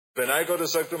When I go to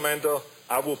Sacramento,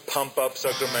 I will pump up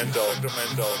Sacramento.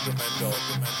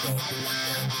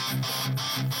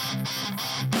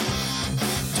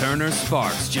 Turner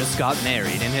Sparks just got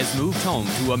married and has moved home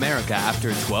to America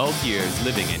after 12 years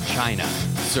living in China.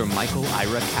 Sir Michael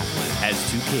Ira Kaplan has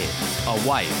 2 kids, a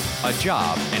wife, a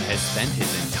job, and has spent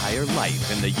his entire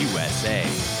life in the USA.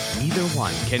 Neither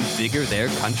one can figure their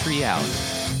country out.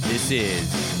 This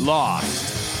is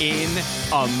Lost in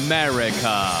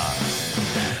America.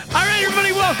 All right,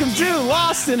 everybody, welcome to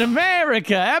Lost in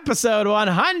America, episode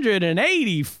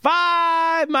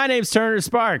 185. My name's Turner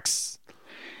Sparks.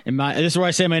 And this is where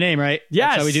I say my name, right?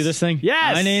 Yes. That's how we do this thing?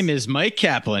 Yes. My name is Mike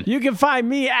Kaplan. You can find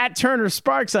me at Turner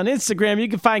Sparks on Instagram. You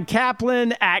can find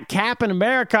Kaplan at Cap in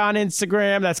America on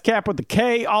Instagram. That's Cap with the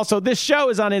K. Also, this show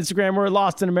is on Instagram. We're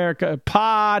Lost in America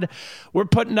Pod. We're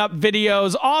putting up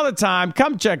videos all the time.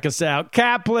 Come check us out.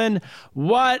 Kaplan,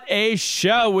 what a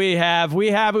show we have.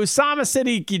 We have Usama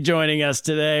Siddiquee joining us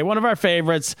today, one of our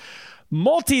favorites,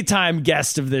 multi-time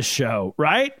guest of this show,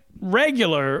 right?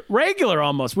 Regular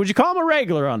almost. Would you call him a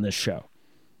regular on this show?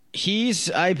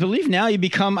 I believe now you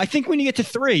become, I think when you get to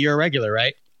 3, you're a regular,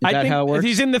 right? Is that how it works?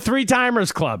 He's in the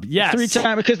 3-timers club. Yes.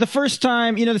 3-time, because the first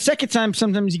time, the second time,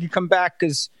 sometimes you can come back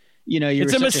because,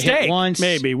 it's a mistake. Once.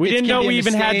 Maybe. We didn't know we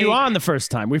even had you on the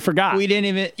first time. We forgot. We didn't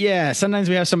even, sometimes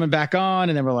we have someone back on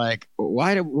and then we're like,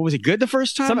 was it good the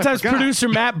first time? Sometimes producer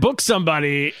Matt booked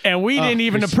somebody and we didn't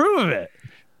even approve of it.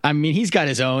 I mean, he's got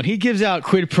his own. He gives out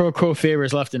quid pro quo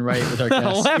favors left and right with our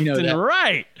guests. Left and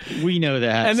right. We know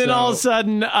that. And then all of a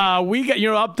sudden, we got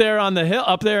up there on the hill,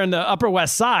 up there in the Upper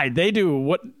West Side. They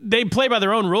play by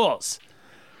their own rules,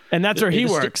 and that's where he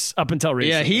works up until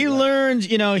recently.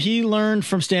 Yeah, he learned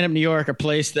from Stand Up New York, a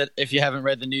place that if you haven't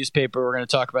read the newspaper, we're going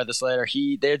to talk about this later.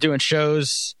 They're doing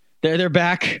shows. They're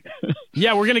back.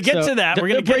 Yeah, we're going to get to that. We're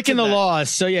going to breaking the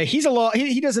laws. So yeah, he's a law.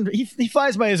 He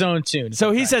flies by his own tune.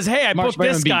 So he says, "Hey, I booked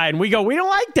this guy," and we go, "We don't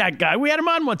like that guy. We had him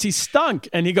on once. He stunk."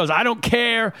 And he goes, "I don't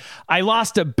care. I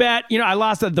lost a bet. I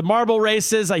lost at the marble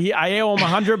races. I owe him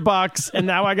 $100, and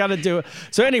now I got to do it."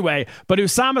 So anyway, but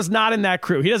Usama's not in that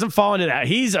crew. He doesn't fall into that.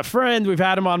 He's a friend. We've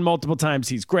had him on multiple times.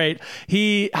 He's great.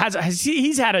 He's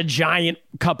had a giant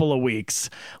couple of weeks.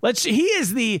 He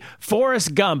is the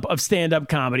Forrest Gump of stand-up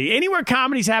comedy. Anywhere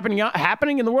comedy's happening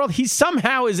in the world, he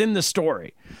somehow is in the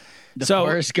story.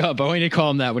 Forrest Gump. I want you to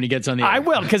call him that when he gets on the air. I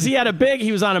will, because he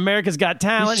was on America's Got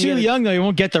Talent. He's too young, though. He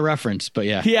won't get the reference, but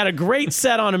yeah. He had a great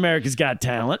set on America's Got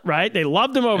Talent, right? They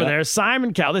loved him over there.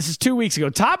 Simon Cowell. This is 2 weeks ago.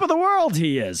 Top of the world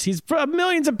he is.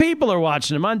 Millions of people are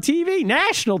watching him on TV,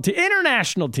 international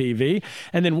TV.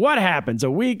 And then what happens?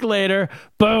 A week later,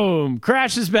 boom,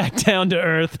 crashes back down to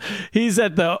earth. He's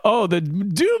at the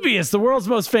world's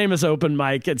most famous open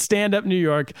mic at Stand Up New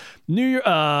York.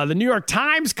 The New York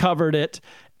Times covered it.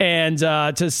 And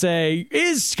to say,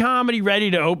 is comedy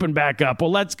ready to open back up? Well,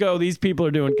 let's go. These people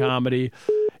are doing comedy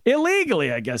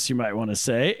illegally, I guess you might want to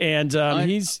say. And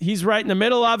he's right in the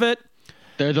middle of it.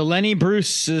 They're the Lenny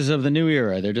Bruces of the new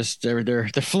era. They're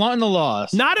flaunting the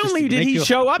laws. Not only did he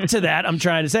show up to that, I'm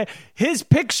trying to say, his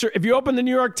picture, if you open the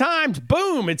New York Times,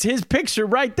 boom, it's his picture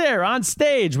right there on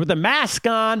stage with a mask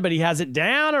on, but he has it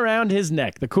down around his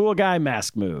neck, the cool guy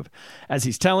mask move, as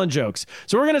he's telling jokes.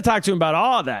 So we're going to talk to him about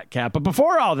all of that, Cap. But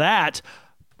before all that,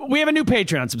 we have a new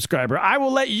Patreon subscriber. I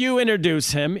will let you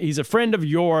introduce him. He's a friend of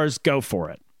yours. Go for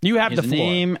it. You have the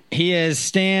floor. He is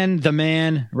Stan the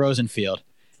Man Rosenfield.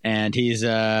 And he's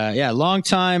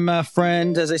longtime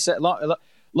friend, as I said.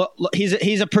 He's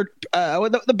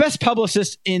the best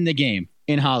publicist in the game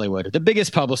in Hollywood, the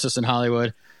biggest publicist in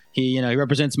Hollywood. He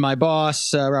represents my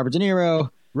boss, Robert De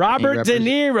Niro. De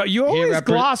Niro. You always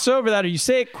gloss over that, or you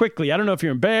say it quickly. I don't know if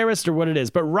you're embarrassed or what it is,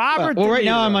 but Robert. Well, right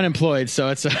now I'm unemployed, so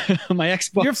it's my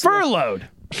ex-boss. You're furloughed.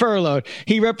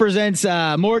 He represents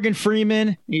Morgan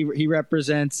Freeman. He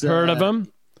represents. Heard of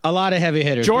him? A lot of heavy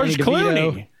hitters. George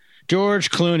Clooney.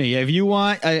 If you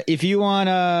want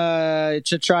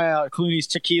to try out Clooney's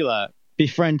tequila,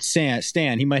 befriend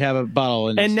Stan. He might have a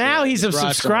bottle. And now he's a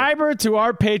subscriber to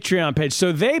our Patreon page,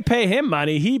 so they pay him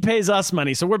money. He pays us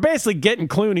money, so we're basically getting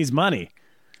Clooney's money.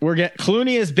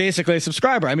 Clooney is basically a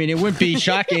subscriber. I mean, it wouldn't be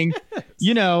shocking.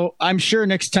 I'm sure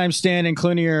next time Stan and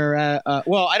Clooney are.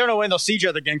 I don't know when they'll see each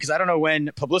other again because I don't know when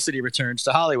publicity returns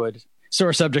to Hollywood.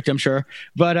 Sore subject, I'm sure.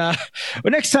 But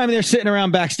next time they're sitting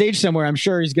around backstage somewhere, I'm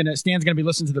sure Stan's gonna be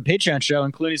listening to the Patreon show,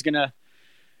 and Clooney's gonna,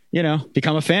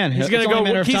 become a fan. He's gonna go.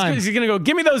 He's gonna go.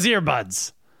 Give me those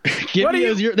earbuds.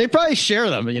 They probably share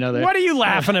them. What are you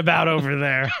laughing about over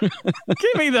there?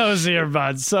 Give me those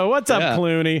earbuds. So what's up,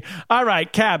 Clooney? All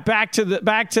right, Cap. Back to.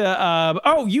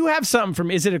 You have something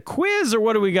from? Is it a quiz or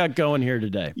what do we got going here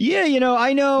today? Yeah,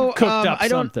 I know. Cooked up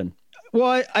something.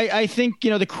 Well, I think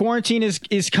the quarantine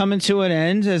is coming to an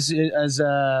end as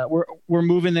we're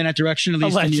moving in that direction. At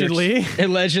least Allegedly.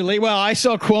 Allegedly. Well, I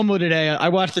saw Cuomo today. I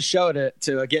watched the show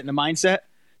to get in the mindset.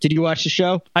 Did you watch the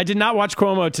show? I did not watch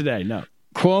Cuomo today. No.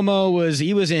 Cuomo was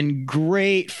in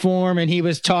great form, and he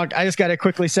was talked. I just got to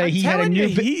quickly say he's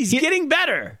getting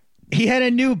better. He had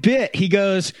a new bit. He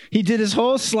did his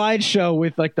whole slideshow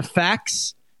with like the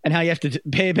facts and how you have to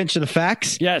pay attention to the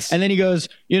facts. Yes. And then he goes,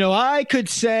 I could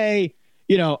say,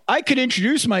 I could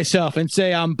introduce myself and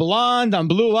say I'm blonde, I'm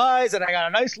blue eyes, and I got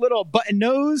a nice little button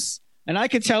nose, and I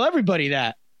could tell everybody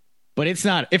that. But if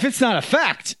it's not a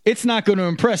fact, it's not going to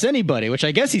impress anybody, which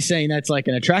I guess he's saying that's like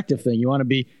an attractive thing. You want to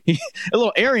be a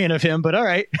little Aryan of him, but all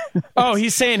right. Oh,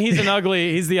 he's saying he's the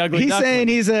ugly He's duckling. saying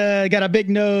he's got a big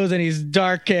nose and he's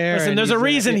dark hair. Listen, there's a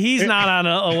reason he's not on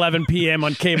 11 p.m.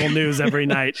 on cable news every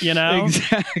night,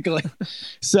 Exactly.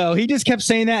 So he just kept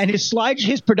saying that, and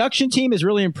his production team has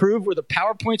really improved, where the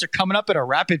PowerPoints are coming up at a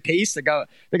rapid pace.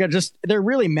 They're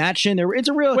really matching.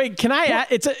 Wait, can I add?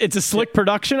 It's a slick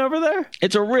production over there?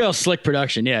 It's a real slick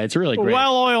production. Yeah, it's really great.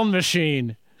 Well-oiled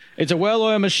machine. It's a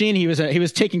well-oiled machine. He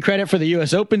was taking credit for the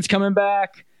U.S. Open's coming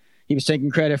back. He was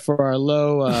taking credit for our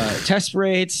low test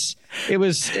rates. He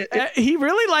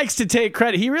really likes to take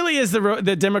credit. He really is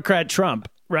the Democrat Trump,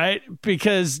 right?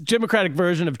 Because Democratic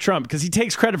version of Trump, because he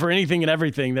takes credit for anything and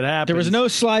everything that happens. There was no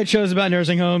slideshows about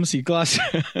nursing homes. He glossed.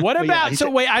 What about?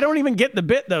 Wait, I don't even get the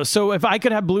bit though. So if I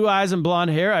could have blue eyes and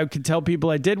blonde hair, I could tell people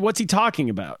I did. What's he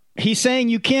talking about? He's saying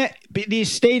you can't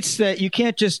these states that you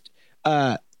can't just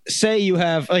say you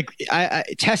have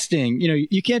testing.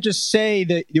 You can't just say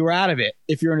that you're out of it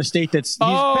if you're in a state that's.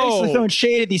 He's basically throwing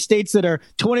shade at these states that are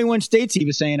 21 states. He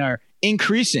was saying are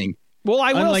increasing. Well,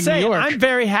 I will say I'm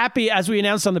very happy, as we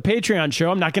announced on the Patreon show.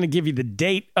 I'm not going to give you the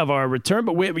date of our return,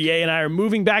 but Ye and I are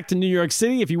moving back to New York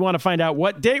City. If you want to find out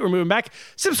what date we're moving back,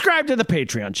 subscribe to the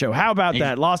Patreon show. How about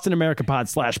that?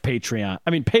 LostInAmericaPod/Patreon. I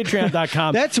mean,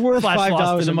 Patreon.com. That's worth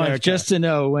 $5 a month just to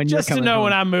know when you're coming home.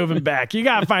 When I'm moving back. You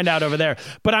got to find out over there.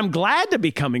 But I'm glad to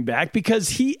be coming back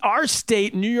because our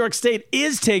state, New York State,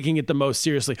 is taking it the most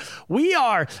seriously. We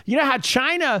are. You know how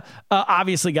China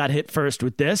obviously got hit first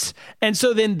with this, and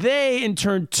so then they in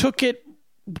turn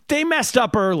they messed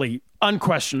up early,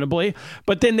 unquestionably,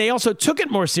 but then they also took it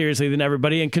more seriously than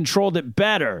everybody and controlled it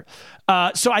better.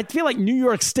 So I feel like New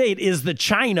York State is the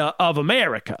China of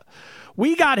America.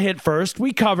 We got hit first.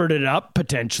 We covered it up,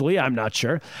 potentially. I'm not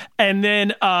sure. And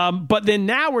then, but then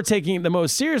now we're taking it the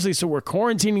most seriously. So we're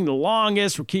quarantining the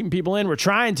longest. We're keeping people in. We're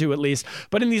trying to, at least.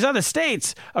 But in these other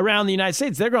states around the United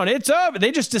States, they're going, it's over.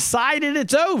 They just decided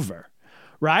it's over.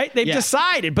 Right? They've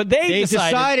decided, but they've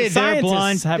decided. They're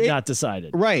blonde. Have not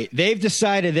decided. Right. They've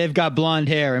decided they've got blonde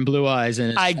hair and blue eyes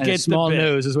and a small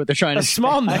nose is what they're trying to say. A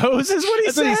small nose is what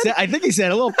he said? I think he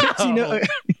said a little pixie nose.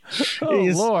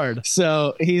 Lord.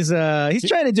 So he's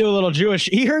trying to do a little Jewish.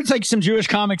 He heard like some Jewish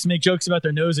comics make jokes about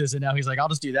their noses, and now he's like, I'll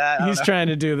just do that. He's trying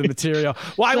to do the material.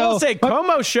 Well, I will say,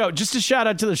 Cuomo show, just a shout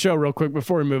out to the show real quick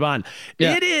before we move on.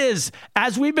 Yeah. It is,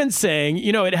 as we've been saying,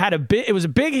 it was a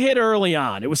big hit early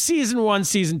on. It was season 1,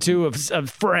 season 2 of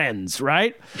Friends,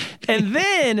 right? And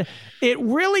then it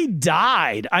really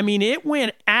died. I mean, it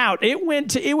went out. It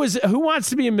was Who Wants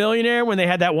to Be a Millionaire when they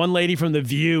had that one lady from The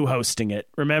View hosting it.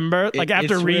 Remember? Like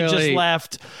after Reed just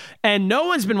left. And no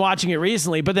one's been watching it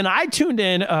recently. But then I tuned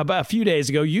in a few days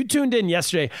ago. You tuned in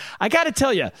yesterday. I got to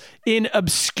tell you, in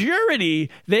obscurity,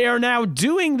 they are now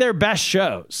doing their best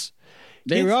shows.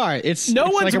 They are. It's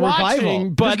one's like a watching, revival.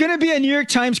 But there's going to be a New York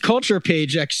Times culture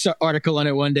page article on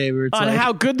it one day where it's on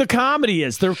how good the comedy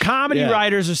is. Their comedy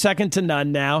writers are second to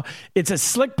none now. It's a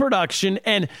slick production,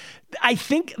 and I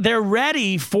think they're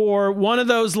ready for one of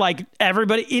those, like,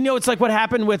 everybody, it's like what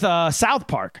happened with South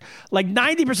Park. Like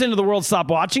 90% of the world stopped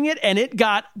watching it, and it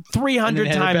got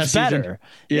 300 times better.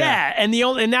 Yeah. And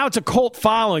now it's a cult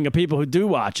following of people who do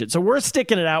watch it. So we're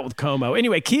sticking it out with Como.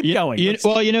 Anyway, keep going.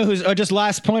 Who's just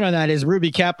last point on that is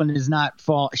Ruby Kaplan is not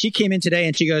fall. She came in today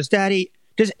and she goes, Daddy,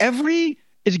 is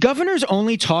governors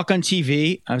only talk on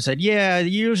TV? I said, yeah,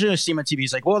 you usually see them on TV.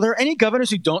 He's like, well, are there any governors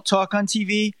who don't talk on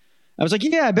TV? I was like,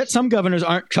 yeah, I bet some governors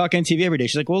aren't talking on TV every day.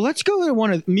 She's like, well, let's go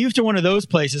to move to one of those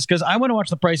places because I want to watch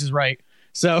The Price is Right.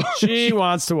 So she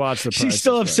wants to watch The Price. She's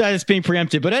still upset it's being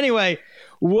preempted. But anyway,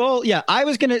 well, yeah,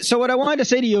 so what I wanted to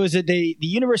say to you is that the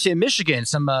University of Michigan,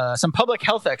 some public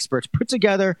health experts put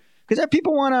together, because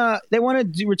people want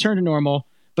to return to normal,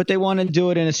 but they want to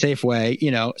do it in a safe way,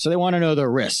 so they want to know the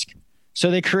risk. So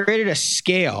they created a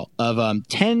scale of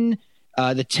 10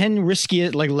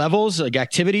 riskiest levels,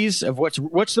 activities of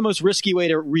what's the most risky way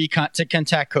to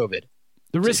contact COVID.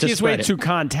 The riskiest way to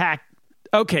contact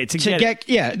Okay, to get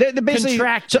they're basically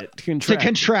contract it. To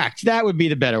contract. That would be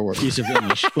the better word use of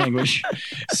English language.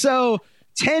 So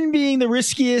 10 being the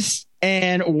riskiest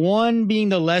and 1 being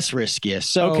the less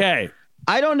riskiest. So okay.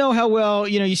 I don't know how well,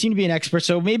 you seem to be an expert.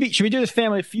 So maybe should we do this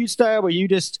Family Feud style where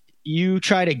you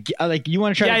try to you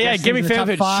want to try to give me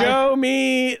Family Feud. Show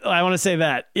me. I want to say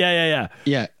that. Yeah.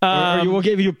 Or we'll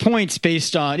give you points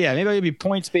based on maybe I'll give you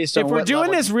points based on. If we're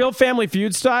doing this real Family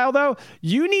Feud style though,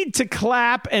 you need to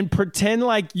clap and pretend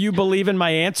like you believe in my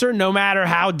answer, no matter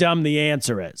how dumb the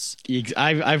answer is.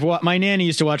 My nanny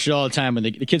used to watch it all the time when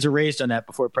the kids are raised on that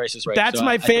before Price is Right. That's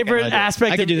my favorite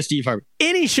aspect. I could do the Steve Harvey.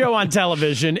 Any show on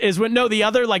television is when the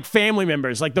other like family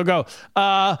members, like they'll go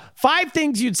 5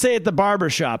 things you'd say at the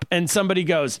barbershop. And somebody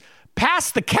goes,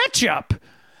 pass the ketchup.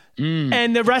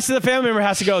 And the rest of the family member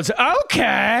has to go,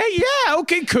 okay,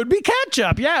 could be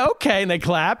ketchup. Yeah, okay. And they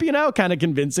clap, kind of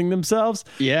convincing themselves.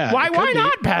 Yeah. Why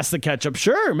not pass the ketchup?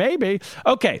 Sure, maybe.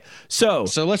 Okay, so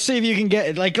let's see if you can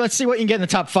get, let's see what you can get in the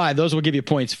top 5. Those will give you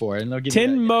points for it. And they'll give 10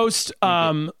 you most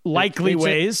likely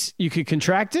ways you could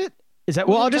contract it. Is that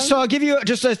what I'll give you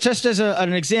just as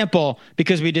an example,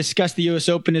 because we discussed the U.S.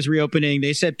 Open is reopening.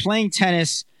 They said playing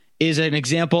tennis is an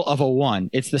example of a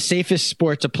 1. It's the safest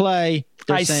sport to play.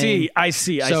 I see.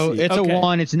 So it's a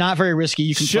 1. It's not very risky.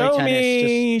 You can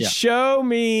play tennis. Show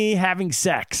me having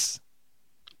sex.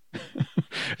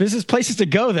 This is places to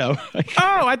go, though.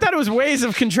 I thought it was ways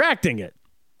of contracting it.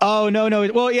 Oh, no.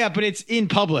 Well, yeah, but it's in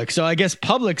public. So I guess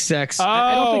public sex.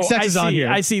 I don't think sex is on here.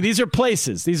 I see. These are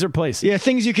places. Yeah,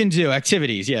 things you can do.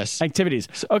 Activities, yes. Activities.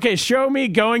 Okay, show me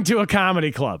going to a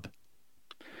comedy club.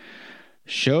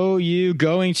 Show you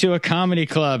going to a comedy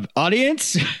club.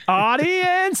 Audience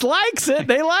likes it.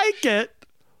 They like it.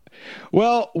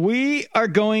 Well, we are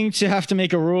going to have to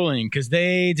make a ruling because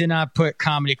they did not put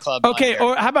comedy club. Okay,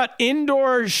 or how about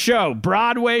indoor show,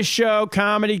 Broadway show,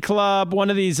 comedy club,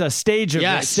 one of these stage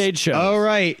shows. All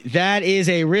right, that is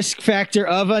a risk factor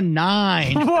of a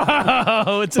 9.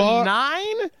 Whoa, it's a 9?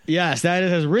 Yes, that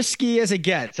is as risky as it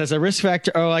gets. That's a risk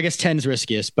factor. Oh, I guess 10 is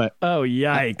riskiest, but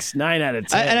yikes, 9 out of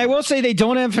 10. And I will say they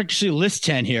don't actually list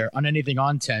 10 here on anything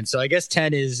on 10. So I guess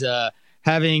 10 is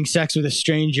having sex with a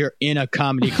stranger in a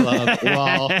comedy club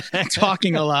while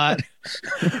talking a lot.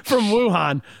 From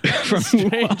Wuhan.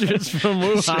 Strangers from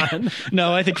Wuhan.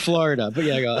 No, I think Florida, but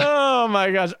yeah, go ahead. Oh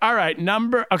my gosh. All right.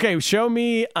 Show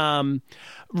me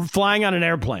flying on an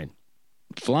airplane.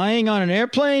 Flying on an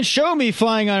airplane? Show me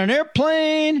flying on an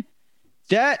airplane.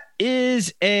 That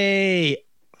is a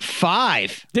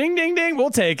 5. Ding, ding, ding. We'll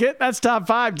take it. That's top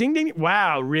 5. Ding, ding.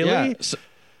 Wow, really?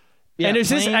 Yeah. And is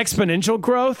this exponential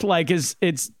growth? Like,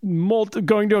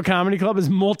 going to a comedy club is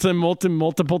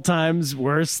multiple times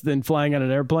worse than flying on an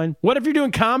airplane? What if you're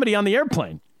doing comedy on the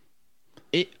airplane?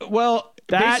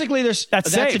 Basically, that's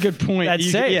a good point. That's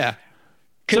safe. Yeah.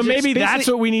 So maybe that's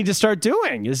what we need to start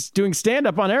doing, is doing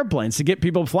stand-up on airplanes to get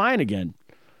people flying again.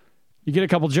 You get a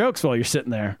couple jokes while you're sitting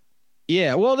there.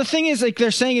 Yeah, well, the thing is, like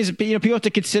they're saying, is people have to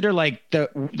consider like the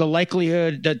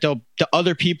likelihood that the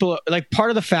other people, like part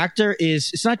of the factor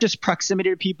is it's not just proximity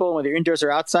to people whether you're indoors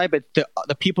or outside, but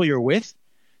the people you're with.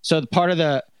 So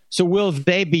will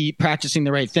they be practicing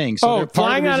the right thing? So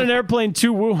flying on an airplane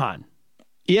to Wuhan.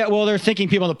 Yeah, well, they're thinking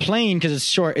people on the plane because it's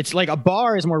short. It's like a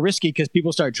bar is more risky because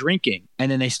people start drinking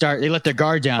and then they let their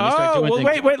guard down.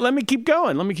 Wait, let me keep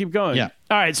going. Yeah.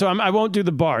 All right, so I won't do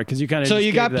the bar because you kind of. So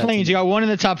you got planes. You got 1 in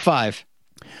the top 5.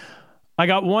 I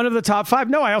got 1 of the top 5.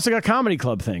 No, I also got comedy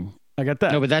club thing. I got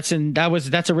that. No, but that's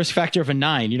a risk factor of a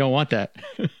 9. You don't want that.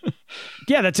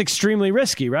 Yeah, that's extremely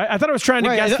risky, right? I thought I was trying to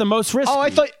guess the most risky.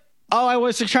 I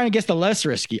was trying to guess the less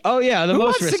risky. Oh, yeah, the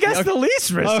most risky. Who wants to guess the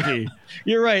least risky?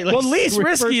 You're right. Least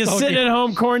risky is sitting at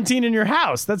home quarantined in your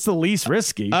house. That's the least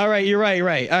risky. All right, you're right. All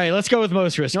right, let's go with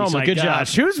most risky. Oh, my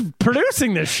gosh. Who's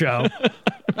producing this show?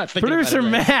 Producer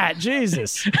Matt.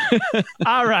 Jesus.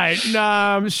 All right.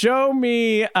 Show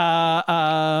me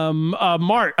a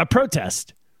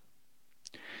protest.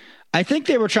 I think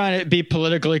they were trying to be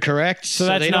politically correct, so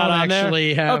that's they not don't on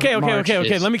actually there? have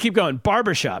Okay. Let me keep going.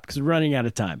 Barbershop, because we're running out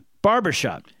of time.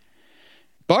 Barbershop,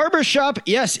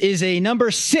 yes, is a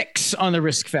number 6 on the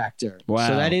risk factor. Wow.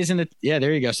 So that is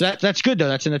there you go. So that's good, though.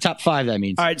 That's in the top 5, that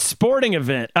means. All right, sporting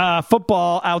event,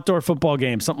 football, outdoor football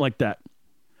game, something like that.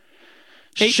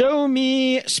 8. Show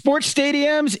me sports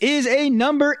stadiums is a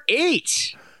number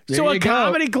 8. So a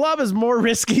comedy club is more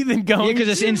risky than going because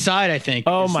it's inside, I think.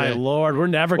 Oh, my Lord. We're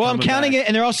never Well, I'm counting back. it,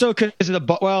 and they're also because of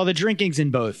the drinking's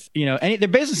in both. The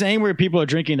business anywhere people are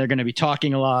drinking, they're going to be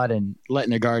talking a lot and letting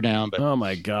their guard down. But oh,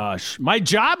 my gosh. My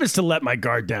job is to let my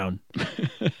guard down.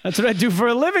 That's what I do for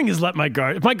a living is let my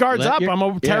guard. If my guard's up, I'm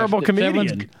a terrible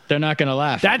comedian. They're not going to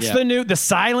laugh. That's the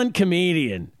silent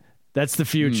comedian. That's the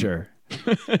future.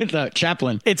 The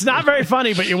Chaplin. It's not very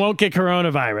funny, but you won't get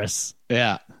coronavirus.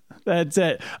 Yeah. That's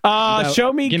it.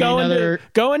 Show me going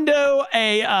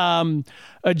to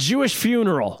a Jewish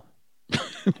funeral.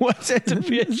 What's it?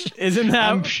 Isn't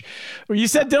that? You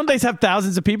said don't they have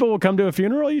thousands of people will come to a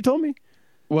funeral? You told me.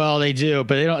 Well, they do,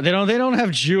 but they don't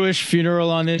have Jewish funeral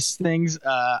on these things.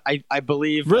 I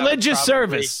believe religious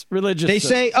service. Religious. They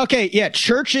service. say okay, yeah,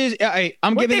 churches.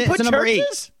 I'm giving it to number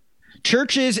churches? 8.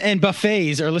 Churches and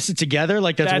buffets are listed together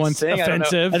like that's one thing.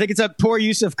 Offensive. I think it's a poor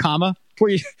use of comma.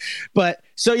 But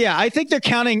so yeah, I think they're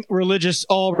counting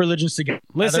all religions together.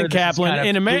 Listen, Kaplan,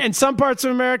 in some parts of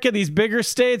America, these bigger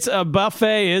states, a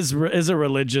buffet is a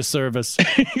religious service.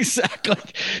 Exactly.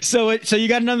 So you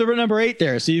got another number 8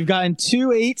 there. So you've gotten 2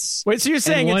 8s. Wait, so you're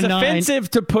saying it's offensive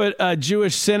to put a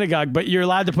Jewish synagogue, but you're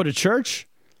allowed to put a church?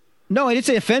 No, I didn't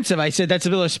say offensive. I said that's a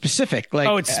little specific. Like,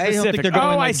 it's specific. I don't think they're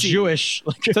going I see. Jewish.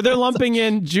 So they're lumping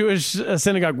in Jewish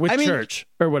synagogue with church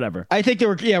or whatever. I think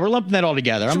we're lumping that all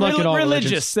together. I'm looking at all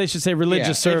religious. Religions. They should say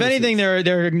religious services. If anything,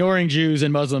 they're ignoring Jews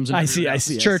and Muslims. And I see.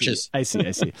 Churches. I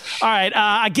see. All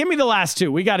right, give me the last 2.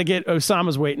 We got to get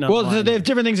Osama's waiting on. Well, they have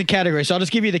different things in categories, so I'll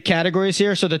just give you the categories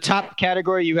here. So the top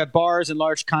category, you have bars and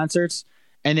large concerts,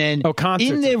 and then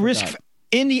concerts,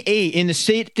 in the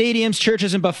stadiums,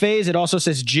 churches, and buffets, it also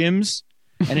says gyms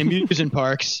and amusement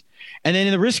parks. And then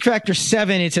in the risk factor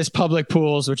 7, it says public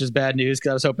pools, which is bad news because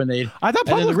I was hoping I thought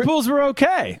public pools were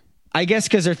okay. I guess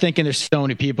because they're thinking there's so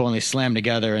many people and they slam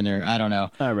together and I don't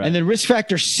know. All right. And then risk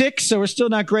factor 6, so we're still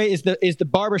not great, is the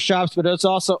barber shops, but it's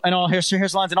also and all hair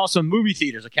salons and also movie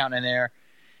theaters are counting in there.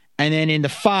 And then in the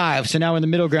 5, so now in the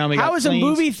middle ground we got planes. A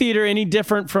movie theater any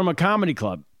different from a comedy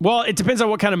club? Well, it depends on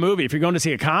what kind of movie. If you're going to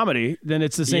see a comedy, then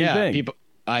it's the same thing.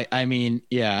 I mean,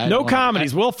 yeah. No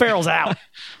comedies. Will Ferrell's out.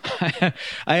 I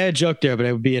had a joke there, but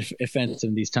it would be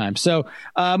offensive these times. So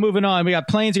moving on, we got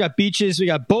planes, we got beaches, we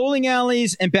got bowling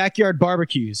alleys, and backyard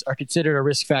barbecues are considered a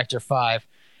risk factor 5.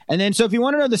 And then, so if you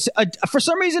want to know this, for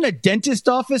some reason, a dentist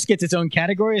office gets its own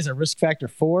category as a risk factor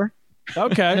 4.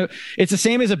 Okay. It's the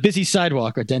same as a busy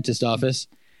sidewalk or dentist office.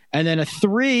 And then a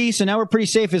 3, so now we're pretty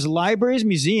safe, is libraries,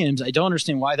 museums. I don't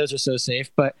understand why those are so safe,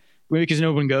 but maybe because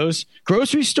no one goes.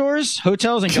 Grocery stores,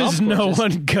 hotels, and golf courses. Because no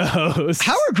one goes.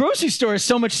 How are grocery stores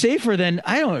so much safer than?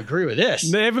 I don't agree with this.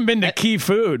 They haven't been to Key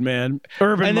Food, man.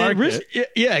 Urban Market.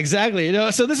 Yeah, exactly.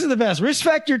 So this is the best. Risk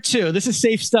factor 2. This is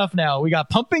safe stuff now. We got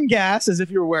pumping gas, as if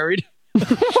you were worried.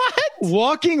 What?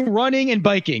 Walking, running, and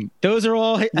biking. Those are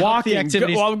all healthy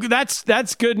activities. Well,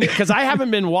 that's good because I haven't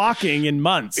been walking in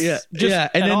months. Yeah.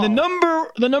 And then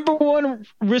the number 1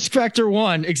 risk factor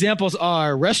 1 examples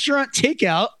are restaurant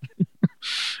takeout.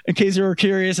 In case you were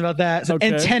curious about that. Okay.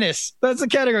 And tennis. That's the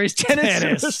categories.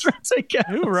 Tennis.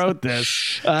 Who wrote this?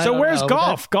 So where's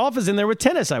golf? Golf is in there with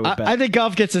tennis, I would bet. I think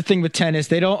golf gets a thing with tennis.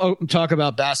 They don't talk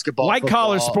about basketball.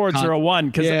 White-collar sports are a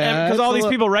 1 because all these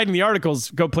people writing the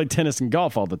articles go play tennis and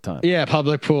golf all the time. Yeah,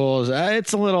 public pools.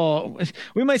 It's a little...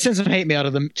 We might send some hate mail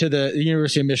to the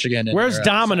University of Michigan. Where's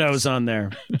Domino's on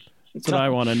there? That's what I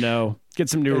want to know. Get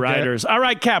some new writers. All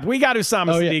right, Cap, we got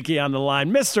Usama Siddiquee on the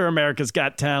line. Mr. America's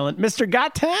Got Talent. Mr.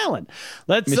 Got Talent.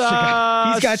 He's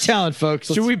got talent, folks.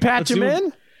 Should we patch him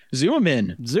in? Zoom him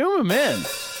in. Zoom him in.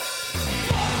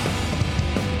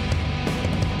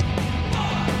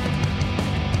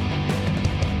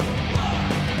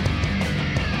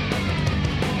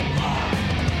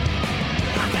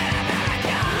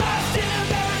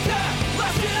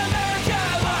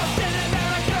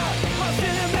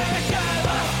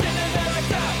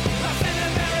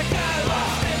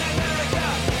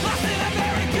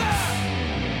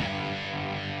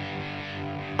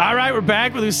 All right, we're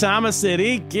back with Usama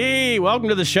Siddiquee. Welcome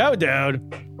to the show, dude.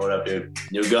 What up, dude?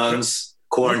 New guns,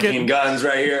 quarantine guns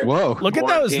right here. Whoa! Look at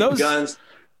those guns.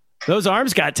 Those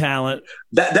arms got talent.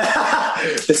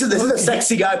 This is a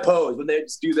sexy guy pose when they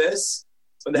just do this.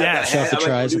 When they have that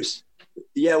hand,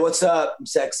 what's up? I'm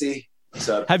sexy. What's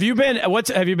up? Have you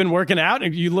been working out?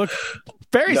 You look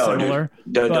very similar.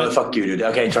 No, fuck you, dude.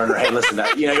 Okay, Turner. Hey, listen.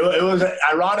 It was an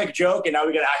ironic joke, and now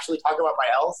we got to actually talk about my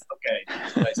health. Okay.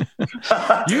 Nice.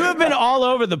 You have been all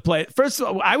over the place. First of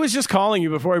all, I was just calling you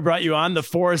before we brought you on the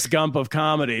Forrest Gump of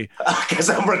comedy. Because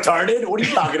I'm retarded? What are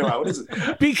you talking about? What is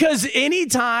it? Because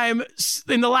anytime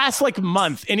in the last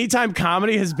month, anytime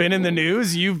comedy has been in the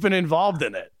news, you've been involved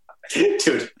in it.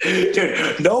 Dude,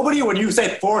 nobody, when you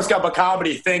say Forrest Gump of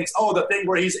comedy, thinks, the thing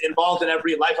where he's involved in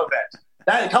every life event.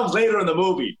 That comes later in the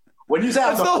movie. When you say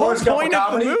I'm the Forrest Gump of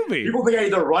comedy, people think I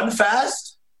either run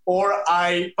fast or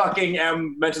I fucking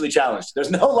am mentally challenged. There's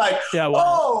no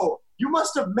you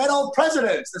must have met all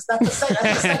presidents. That's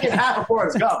the second half of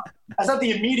Forrest Gump. That's not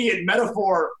the immediate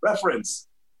metaphor reference.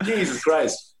 Jesus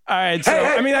Christ. All right. So,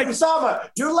 hey, Usama,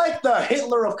 you're like the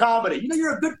Hitler of comedy. You know,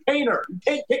 you're a good painter. You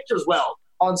paint pictures well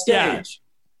on stage. Yeah.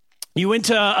 You went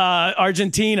to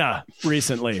Argentina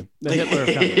recently. The Hitler of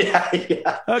comedy.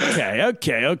 Yeah.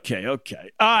 Okay.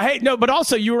 Hey, no, but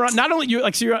also you were on, not only you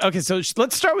like so you're okay. So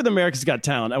let's start with America's Got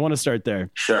Talent. I want to start there.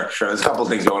 Sure. There's a couple of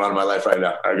things going on in my life right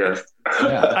now, I guess.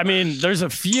 Yeah. I mean, there's a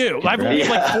few. I've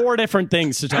like 4 different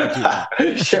things to talk to you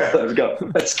about. Sure,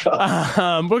 let's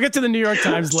go. We'll get to the New York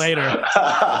Times later.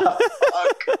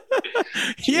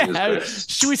 Yeah.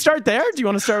 Should we start there? Do you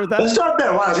want to start with that? Let's start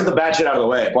there. Why not? Let's get the bad shit out of the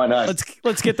way. Why not?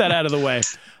 Let's get that out of the way.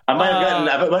 I might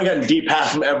have gotten deep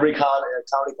pass from every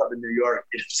comedy club in New York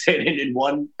in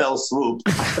one fell swoop.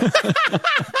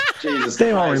 Jesus,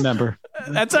 they won't remember.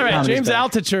 That's all right. James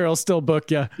Altucher will still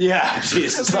book you. Yeah,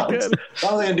 Jesus. As long as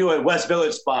I can do a West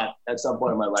Village spot at some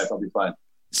point in my life, I'll be fine.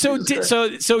 So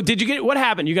did you get what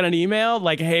happened? You got an email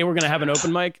like, hey, we're gonna have an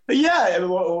open mic? Yeah,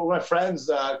 my friends,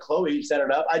 Chloe set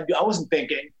it up. I wasn't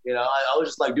thinking, I was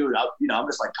just like, dude, I'm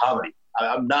just like comedy.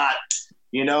 I'm not,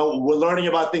 we're learning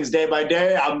about things day by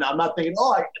day. I'm not thinking,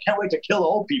 I can't wait to kill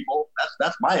old people.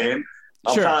 That's my aim.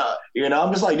 Sure.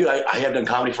 I'm just like, dude, I have done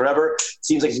comedy forever. It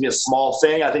seems like it's gonna be a small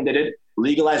thing. I think they did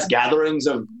legalized gatherings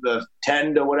of the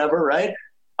 10 to whatever, right?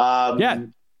 Yeah.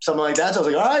 Something like that. So I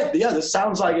was like, all right, yeah, this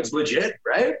sounds like it's legit,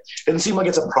 right? Doesn't seem like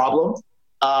it's a problem.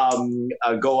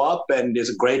 Go up and it's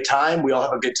a great time. We all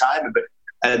have a good time.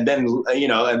 And then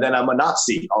I'm a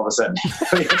Nazi all of a sudden.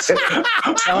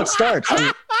 That's how it starts.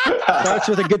 It starts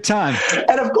with a good time.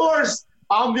 And of course,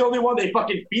 I'm the only one they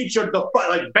fucking featured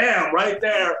like bam, right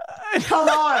there. Come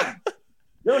on.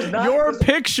 There's not your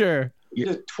picture.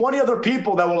 There's 20 other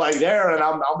people that were like there, and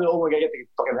I'm the only one gonna get the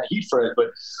fucking heat for it.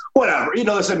 But whatever,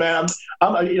 listen, man.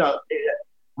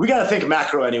 We gotta think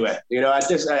macro anyway.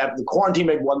 The quarantine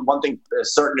made one thing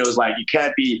certain. It was like you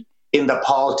can't be in the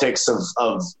politics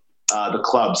of the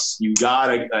clubs. You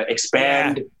gotta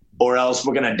expand, or else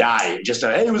we're gonna die. Just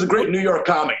hey, he was a great New York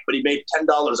comic, but he made $10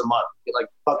 a month. You're like,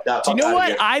 fuck that. Do you know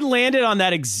what? I landed on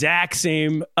that exact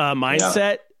same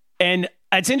mindset, and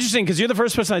it's interesting because you're the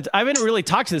first person I haven't really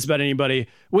talked to this about anybody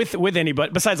with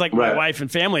anybody besides like my wife and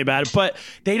family about it, but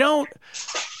they don't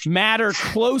matter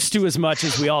close to as much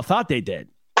as we all thought they did.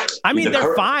 I mean,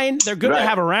 they're fine. They're good to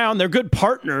have around. They're good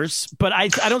partners, but I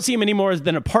don't see them any more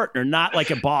than a partner, not like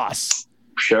a boss.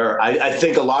 Sure. I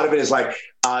think a lot of it is like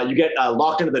you get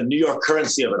locked into the New York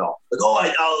currency of it all.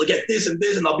 Like, I'll get this and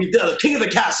this and I'll be the king of the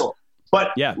castle.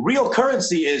 But real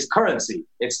currency is currency.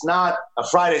 It's not a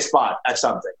Friday spot at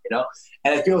something,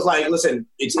 And it feels like, listen,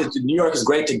 New York is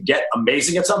great to get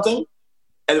amazing at something.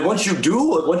 And once you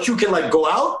can like go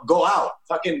out.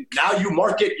 Fucking now you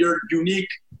market your unique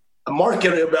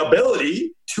market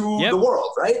ability to the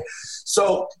world, right?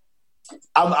 So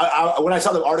when I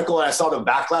saw the article and I saw the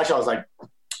backlash, I was like,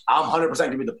 I'm 100%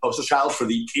 going to be the poster child for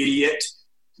the idiot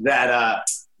that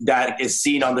is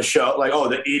seen on the show. Like,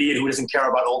 the idiot who doesn't care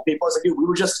about old people. I was like, dude, we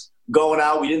were just going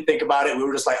out. We didn't think about it. We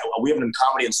were just like, we haven't done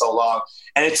comedy in so long.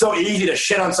 And it's so easy to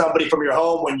shit on somebody from your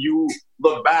home when you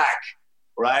look back,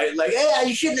 right? Like, hey,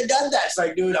 you shouldn't have done that. It's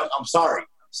like, dude, I'm sorry.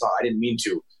 I didn't mean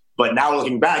to. But now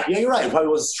looking back, yeah, you're right. It probably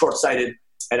was short-sighted,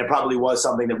 and it probably was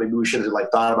something that maybe we should have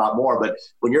thought about more. But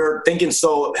when you're thinking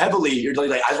so heavily, you're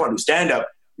like, I just want to do stand-up.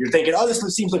 You're thinking, this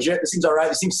seems legit. This seems all right.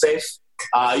 This seems safe.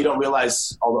 You don't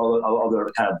realize all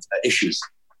the kind of issues.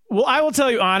 Well, I will tell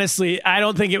you honestly, I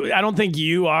don't think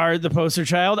you are the poster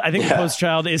child. I think the poster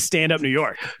child is Stand Up New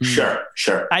York.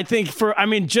 Sure. I think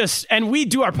and we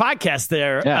do our podcast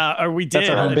there, or we did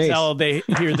until they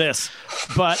hear this.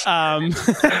 But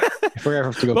we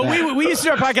used to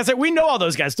do our podcast there. We know all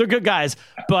those guys. They're good guys,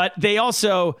 but they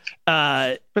also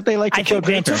but they like to kill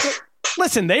grandparents.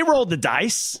 Listen, they rolled the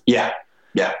dice. Yeah.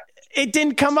 It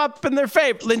didn't come up in their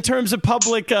favor in terms of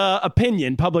public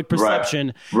opinion, public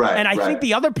perception. Right. And I think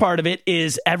the other part of it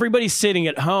is everybody's sitting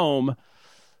at home.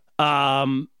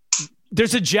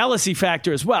 There's a jealousy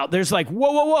factor as well. There's like,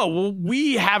 whoa. Well,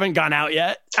 we haven't gone out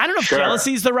yet. I don't know if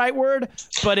jealousy is the right word,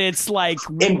 but it's like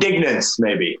indignance,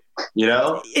 maybe.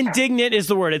 Indignant is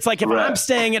the word. It's like if I'm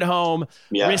staying at home,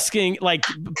 risking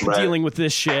dealing with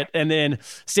this shit, and then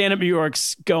Stand Up New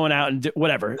York's going out and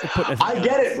whatever. I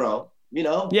get it, bro.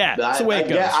 That's the way it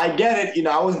goes. I get it.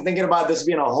 I wasn't thinking about this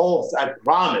being a whole. I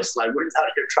promise. Like we're out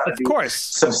here trying to do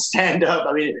some stand up.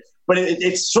 I mean, but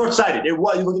it's short sighted. It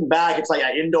was looking back. It's like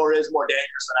indoor is more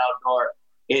dangerous than outdoor.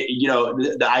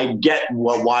 I get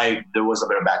why there was a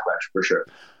bit of backlash for sure.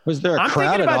 Was there a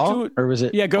crowd at all, or was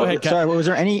it? Yeah, go ahead. Sorry, was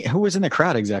there any? Who was in the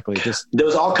crowd exactly? Just there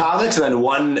was all comics, and then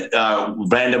one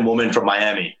random woman from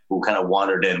Miami who kind of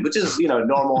wandered in, which is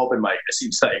normal open mic. It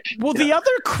seems like. Well, the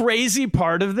other crazy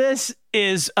part of this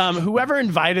is whoever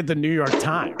invited the New York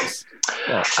Times.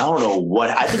 I don't know what.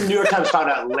 I think the New York Times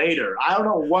found out later. I don't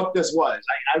know what this was.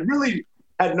 I really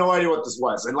had no idea what this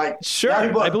was. And sure,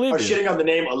 people I believe are shitting on the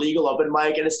name illegal open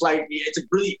mic, and it's a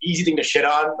really easy thing to shit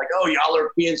on. Like, oh, y'all are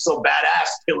being so badass,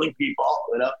 killing people,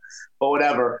 or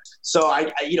whatever. So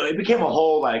it became a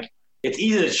whole it's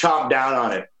easy to chomp down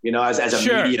on it, as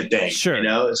a media thing. Sure.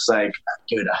 It's like,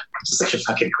 dude, it's such a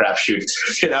fucking crapshoot.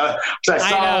 So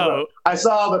I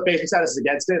saw all the Facebook statuses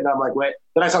against it, and I'm like, wait.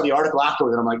 Then I saw the article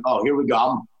afterwards, and I'm like, oh, here we go.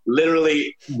 I'm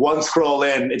literally one scroll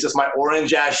in. It's just my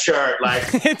orange ass shirt.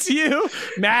 It's you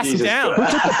masked down. Who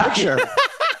took the picture?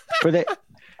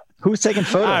 Who's taking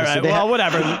photos? All right,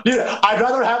 whatever. Dude, I'd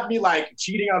rather have me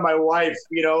cheating on my wife,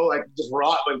 just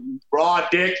raw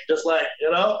dick, just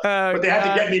but they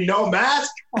had to get me no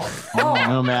mask.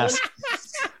 No mask.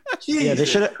 Jesus yeah, they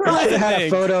should have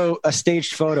had a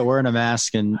staged photo wearing a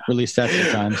mask and released that 2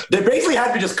 times. They basically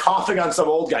had me just coughing on some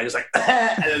old guy, just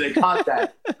and then they caught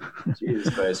that.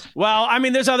 Jesus Christ. Well,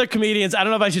 there's other comedians. I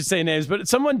don't know if I should say names, but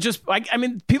someone just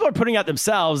people are putting out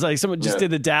themselves. Someone just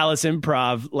did the Dallas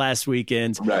Improv last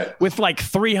weekend with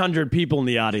 300 people in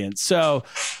the audience. So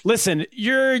listen,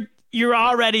 you're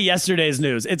already yesterday's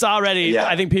news. It's already,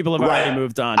 I think people have already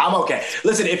moved on. I'm okay.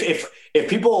 Listen, if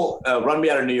people run me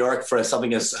out of New York for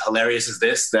something as hilarious as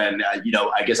this, then, I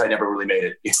guess I never really made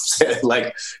it.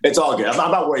 It's all good.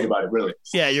 I'm not worried about it, really.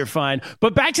 Yeah, you're fine.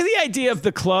 But back to the idea of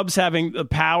the clubs having the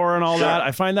power and all that.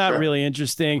 I find that really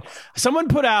interesting. Someone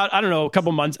put out, I don't know,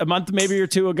 a month maybe or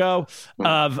 2 ago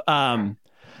of,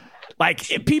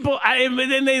 people,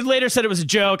 and they later said it was a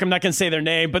joke. I'm not going to say their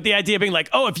name, but the idea being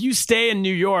if you stay in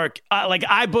New York,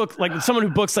 I book someone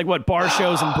who books bar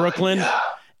shows in Brooklyn. Yeah.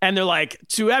 And they're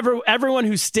to everyone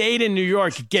who stayed in New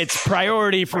York gets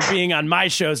priority for being on my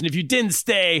shows. And if you didn't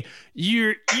stay,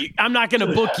 I'm not going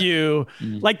to book you.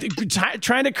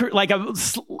 Trying to a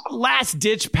last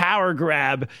ditch power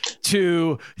grab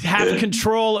to have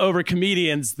control over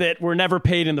comedians that were never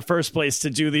paid in the first place to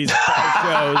do these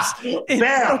shows in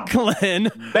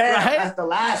Brooklyn. Right? That's the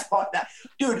last part.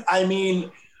 Dude, I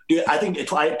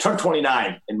think I turned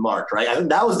 29 in March, right? I think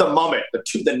that was the moment, the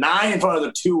 9 in front of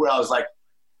the 2 where I was like,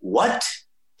 what?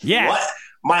 Yeah. What?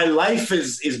 My life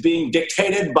is being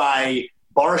dictated by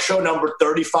bar show number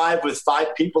 35 with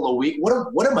 5 people a week.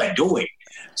 What am I doing?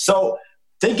 So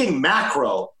thinking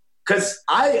macro, because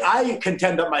I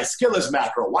contend that my skill is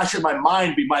macro. Why should my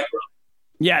mind be micro?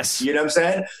 Yes. You know what I'm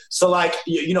saying? So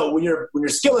when your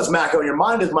skill is macro and your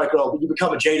mind is micro, you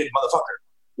become a jaded motherfucker.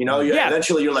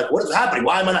 Eventually you're like, what is happening?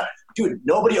 Why am I not? Dude,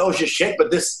 nobody owes you shit, but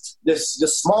this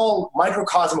small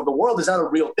microcosm of the world is not a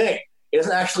real thing. It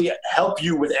doesn't actually help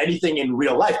you with anything in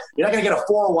real life. You're not going to get a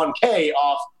 401k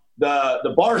off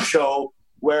the bar show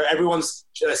where everyone's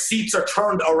seats are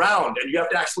turned around and they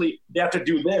have to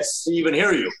do this to even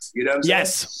hear you. You know what I'm saying?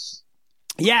 Yes.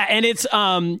 Yeah. And it's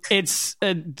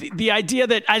the idea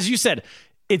that, as you said,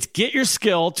 it's get your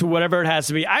skill to whatever it has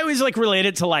to be. I always relate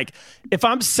it to if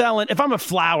I'm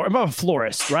a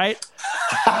florist, right?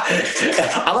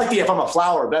 I like if I'm a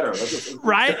flower better.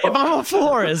 Right? If I'm a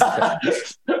florist,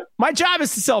 my job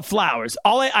is to sell flowers.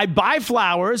 I buy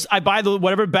flowers. I buy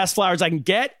whatever best flowers I can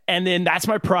get, and then that's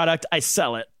my product. I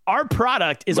sell it. Our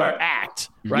product is our act,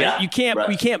 right? Yeah,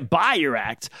 we can't buy your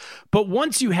act, but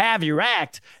once you have your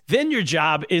act, then your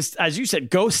job is, as you said,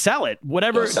 go sell it.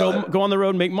 Whatever, go on the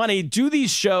road, make money, do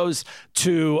these shows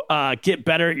to get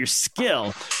better at your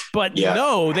skill. But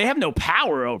no, they have no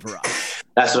power over us.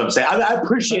 That's what I'm saying. I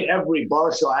appreciate every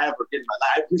bar show I ever did in my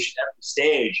life. I appreciate every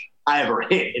stage I ever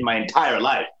hit in my entire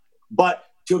life. But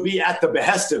to be at the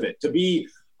behest of it, to be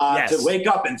to wake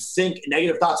up and think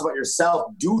negative thoughts about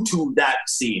yourself due to that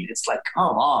scene. It's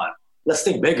come on, let's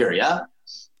think bigger, yeah?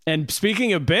 And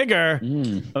speaking of bigger,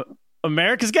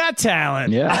 America's Got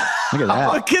Talent. Yeah, look at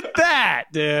that. Look at that,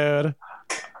 dude.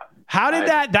 How did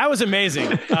that was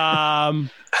amazing. I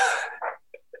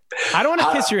don't want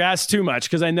to kiss your ass too much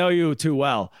because I know you too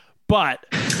well. But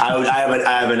I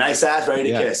have a nice ass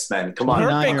ready to kiss, man. Come on.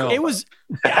 Perfect. It was.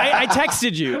 I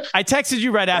texted you. I texted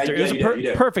you right after. It was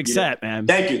a perfect set, man.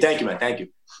 Thank you, man. Thank you.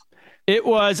 It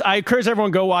was. I encourage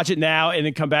everyone go watch it now and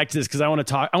then come back to this because I want to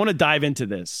talk. I want to dive into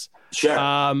this. Sure.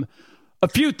 A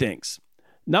few things.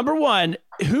 Number one,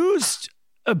 who's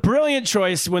a brilliant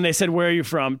choice when they said where are you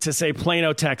from to say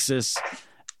Plano, Texas,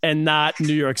 and not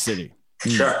New York City?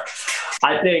 Sure.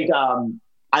 I think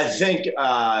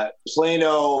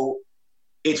Plano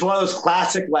it's one of those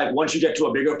classic, like, once you get to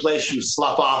a bigger place, you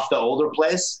slough off the older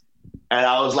place. And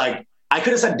I was like, I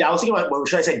could have said Dallas.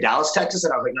 Should I say Dallas, Texas?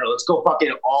 And I was like, no, let's go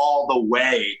fucking all the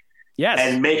way. Yes.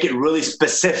 And make it really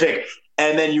specific.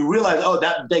 And then you realize,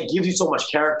 that gives you so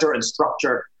much character and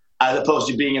structure as opposed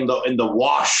to being in the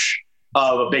wash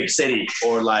of a big city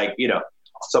or like,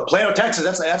 So Plano, Texas,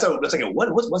 that's like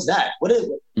what's that? What is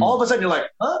it? All of a sudden you're like,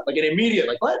 huh? Like an immediate,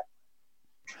 like what?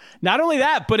 Not only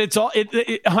that, but it's all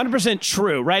 100%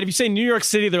 true, right? If you say New York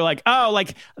City, they're like, oh,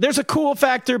 like there's a cool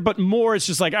factor, but more it's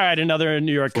just like, all right, another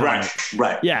New York comic.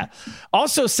 Right. Yeah.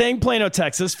 Also, saying Plano,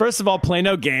 Texas. First of all,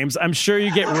 Plano games. I'm sure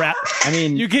you get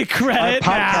you get credit.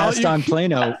 Our podcast on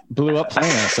Plano blew up Plano,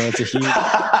 so it's a huge.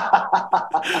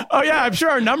 Oh yeah, I'm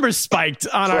sure our numbers spiked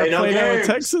on our Plano,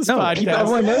 Texas podcast.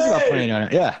 Everyone knows about Plano.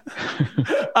 Yeah.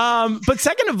 But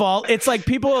second of all, it's like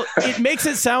it makes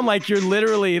it sound like you're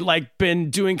literally like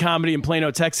been doing comedy in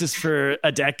Plano, Texas for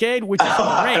a decade, which is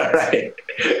great. Right.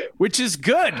 Which is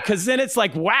good, because then it's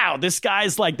like, wow, this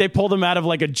guy's like, they pulled him out of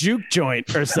like a juke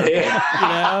joint or something.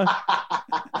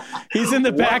 He's in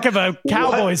the back of a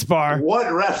Cowboys bar.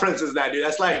 What reference is that, dude?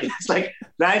 It's like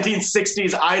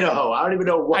 1960s Idaho. I don't even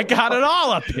know what. I got it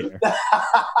all up here.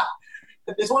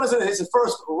 This one is his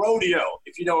first rodeo,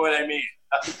 if you know what I mean.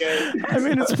 Okay. I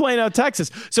mean, it's Plano,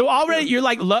 Texas. So already you're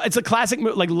like, it's a classic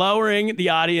move, like lowering the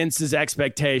audience's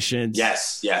expectations.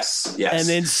 Yes. And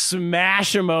then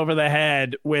smash them over the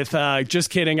head with, just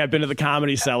kidding, I've been to the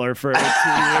Comedy Cellar for 2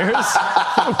 years.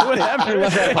 Whatever.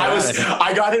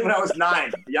 I got it when I was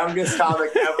 9. The youngest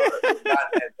comic ever. Got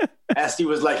it. Esty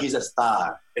was like, he's a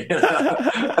star.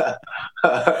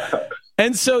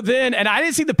 And so then, and I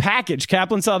didn't see the package.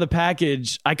 Kaplan saw the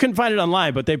package. I couldn't find it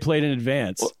online, but they played in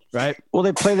advance, right? Well,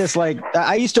 they play this like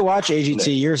I used to watch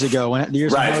AGT years ago when when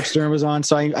Howard Stern was on,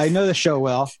 so I know the show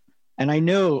well, and I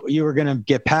knew you were going to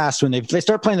get past when they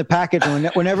start playing the package.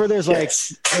 And whenever there's like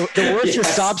the worse your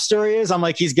sob story is, I'm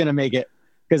like, he's going to make it.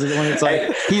 Because when it's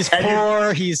like he's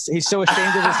poor, he's so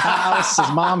ashamed of his house, his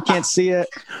mom can't see it.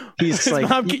 He's like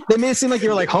they made it seem like you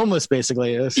were like homeless,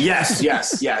 basically. Yes.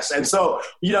 And so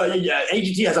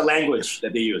AGT has a language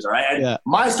that they use, all right. And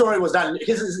my story was that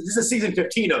this is season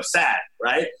 15 of Sad,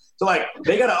 right? So like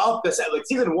they got to up this. Like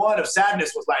season 1 of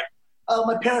Sadness was like, oh,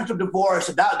 my parents were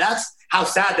divorced. That's how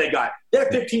sad they got.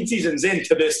 They're 15 seasons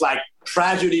into this like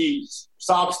tragedy,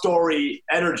 sob story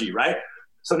energy, right?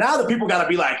 So now the people got to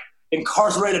be like,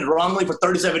 incarcerated wrongly for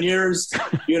 37 years,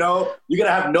 you're gonna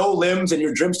have no limbs and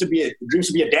your dreams to be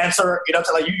a dancer,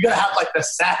 so like you gotta have like the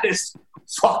saddest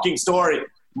fucking story.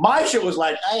 My shit was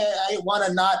like, I want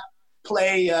to not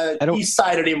play East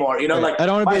Side anymore, like I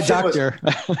don't want to be a doctor.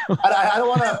 I don't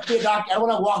want to be a doctor. I don't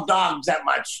want to walk dogs that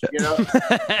much,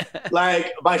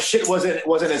 like my shit wasn't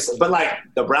as, but like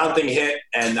the Brown thing hit,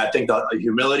 and I think the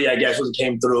humility, I guess,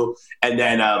 came through, and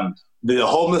then the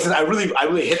homelessness, I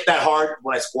really hit that hard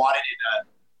when I squatted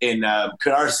in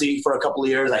Canarsie for a couple of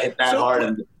years. I hit that hard.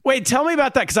 And wait, tell me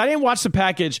about that, because I didn't watch the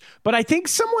package, but I think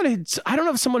I don't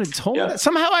know if someone had told me that.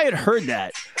 Somehow I had heard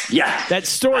that. Yeah. That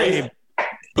story.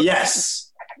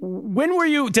 Yes. When were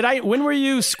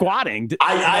you squatting?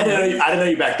 I didn't know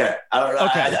you back then.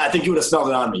 I think you would have smelled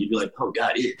it on me. You'd be like, oh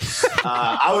God.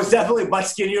 I was definitely much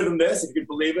skinnier than this, if you could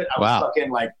believe it. I was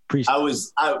fucking like, I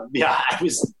was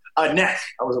a neck.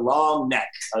 I was a long neck.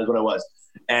 That was what I was.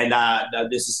 And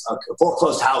this is a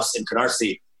foreclosed house in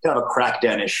Canarsie, kind of a crack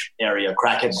den-ish area.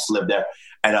 Crackheads used to live there.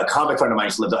 And a comic friend of mine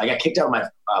used to live there. I got kicked out of my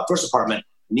first apartment,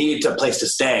 needed a place to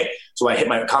stay. So I hit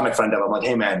my comic friend up. I'm like,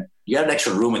 hey, man, you got an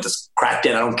extra room at this crack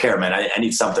den? I don't care, man. I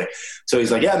need something. So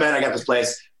he's like, yeah, man, I got this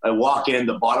place. I walk in.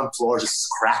 The bottom floor is just this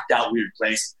cracked out, weird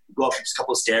place. Go up just a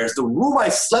couple of stairs. The room I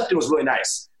slept in was really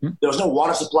nice. There was no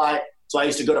water supply. So I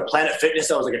used to go to Planet Fitness.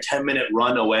 That was like a 10-minute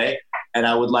run away. And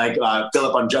I would like fill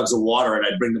up on jugs of water, and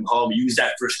I'd bring them home, use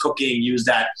that for cooking, use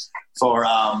that for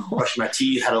brushing my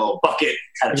teeth, had a little bucket,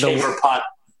 had a chamber pot.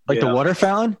 Like the water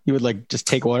fountain? You would like just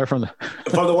take water from the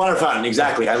water fountain,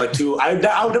 exactly. I would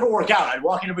never work out. I'd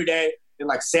walk in every day in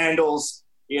like sandals,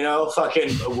 fucking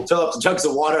fill up the jugs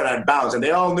of water, and I'd bounce. And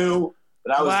they all knew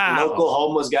that I was a local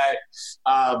homeless guy.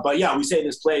 But yeah, we stayed in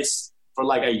this place for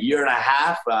like a year and a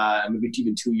half, maybe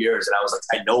even 2 years. And I was like,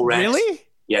 I had no rent. Really?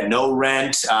 Yeah, no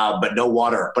rent, but no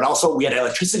water. But also we had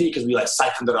electricity because we like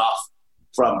siphoned it off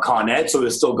from Con Ed. So it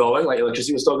was still going, like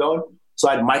electricity was still going. So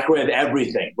I'd microwave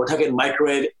everything. We're talking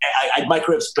I'd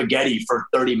microwave spaghetti for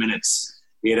 30 minutes,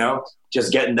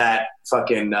 just getting that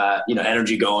fucking,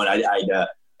 energy going. I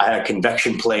had a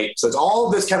convection plate. So it's all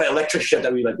this kind of electric shit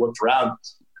that we like worked around.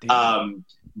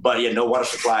 But yeah, no water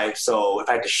supply. So if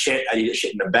I had to shit, I'd either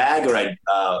shit in a bag or I'd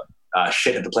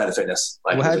shit at the Planet Fitness.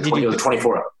 Like it was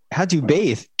 24 hours. How'd you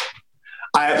bathe?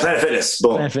 I have Planet Fitness.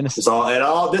 Boom. Planet Fitness. It's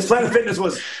all. This Planet Fitness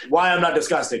was why I'm not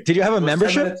disgusting. Did you have a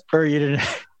membership or you didn't?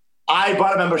 I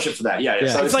bought a membership for that. Yeah.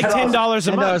 So it's like $10 a month.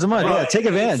 $10 a month. Yeah, take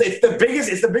advantage.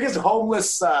 It's the biggest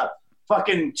homeless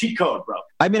fucking cheat code, bro.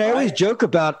 I mean, I always joke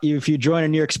about if you join a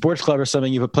New York sports club or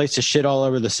something, you have a place to shit all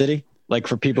over the city, like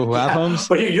for people who have homes.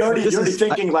 But you're already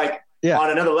thinking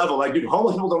on another level. Like, dude,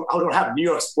 homeless people don't have New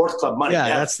York sports club money.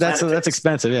 Yeah, that's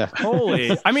expensive. Yeah.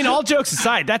 Holy. I mean, all jokes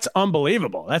aside, that's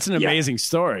unbelievable. That's an amazing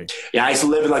story. Yeah, I used to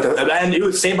live in and it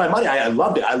would save my money. I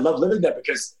loved it. I loved living there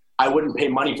because I wouldn't pay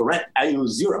money for rent. It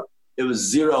was zero. It was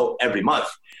zero every month.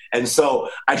 And so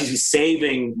I just was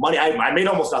saving money. I made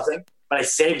almost nothing, but I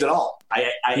saved it all.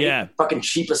 I ate fucking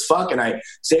cheap as fuck, and I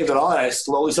saved it all, and I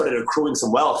slowly started accruing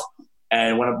some wealth.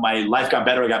 And when my life got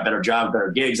better, I got better jobs,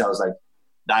 better gigs. I was like,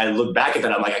 I look back at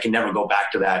that, I'm like, I can never go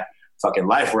back to that fucking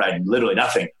life where I had literally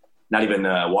nothing, not even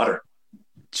water.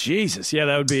 Jesus, yeah,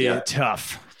 that would be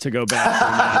tough to go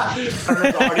back.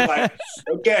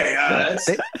 Okay,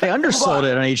 they undersold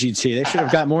it on AGT. They should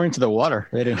have got more into the water.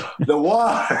 They didn't. The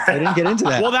water. They didn't get into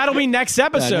that. Well, that'll be next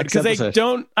episode because they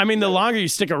don't. I mean, the longer you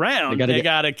stick around, they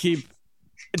got to keep.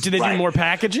 Do they do more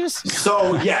packages?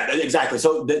 So yeah, exactly.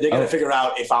 So they're going to figure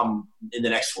out if I'm in the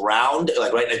next round.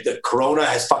 Like the Corona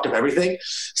has fucked up everything,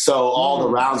 so all the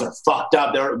rounds are fucked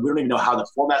up. We don't even know how the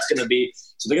format's going to be.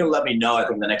 So they're going to let me know. I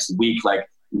think the next week, like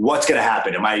what's going to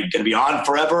happen. Am I going to be on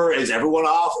forever? Is everyone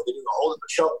off? Are they doing a whole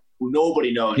different show?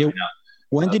 Nobody knows right now.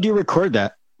 When did you record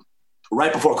that?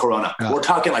 Right before Corona. Oh. We're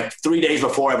talking like 3 days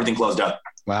before everything closed up.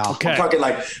 Wow. Okay. We're talking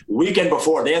like weekend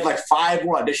before. They had like 5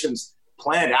 more auditions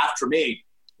planned after me.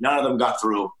 None of them got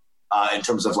through in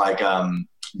terms of like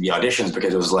the auditions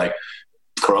because it was like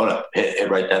Corona hit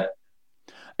right then.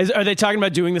 Are they talking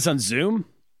about doing this on Zoom?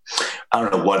 I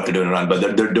don't know what they're doing it on,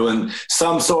 but they're doing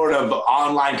some sort of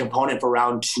online component for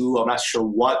round 2. I'm not sure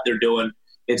what they're doing.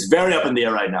 It's very up in the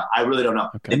air right now. I really don't know.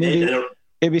 Okay.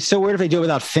 It'd be so weird if they do it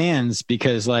without fans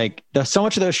because like so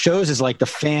much of those shows is like the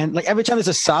fan, like every time there's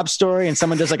a sob story and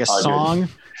someone does like a song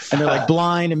and they're like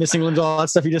blind and missing limbs, all that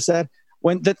stuff you just said.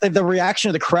 When the reaction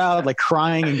of the crowd, like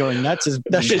crying and going nuts, is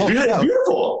it's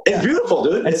beautiful. It's beautiful,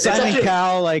 dude. And Simon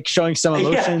Cowell like showing some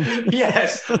emotion. Yeah,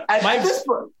 yes.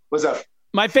 What's up?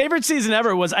 My favorite season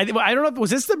ever was I don't know, was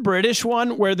this the British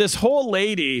one where this whole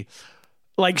lady,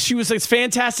 like she was this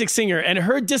fantastic singer and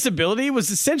her disability was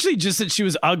essentially just that she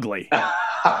was ugly.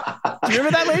 Do you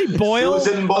remember that lady? Boyle?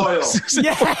 Susan Boyle.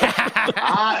 Yeah.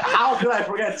 How could I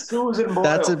forget Susan Boyle?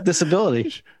 That's a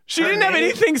disability. She didn't have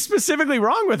anything specifically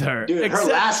wrong with her. Dude, her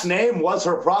last name was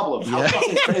her problem. How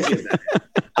fucking crazy is that?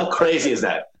 How crazy is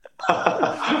that?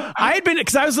 I had been,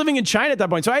 because I was living in China at that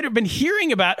point, so I had been hearing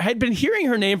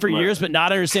her name for years, but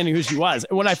not understanding who she was.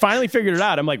 And when I finally figured it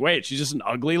out, I'm like, wait, she's just an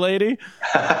ugly lady?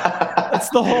 That's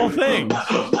the whole thing.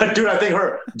 But dude, I think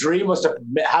her dream was to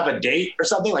have a date or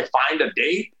something, like find a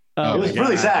date. It was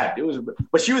really sad.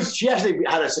 But she actually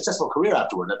had a successful career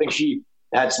afterwards. I think she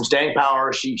had some staying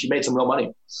power. She made some real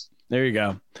money. There you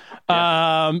go.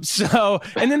 Yeah.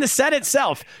 And then the set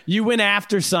itself, you went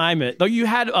after Simon. Though you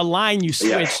had a line you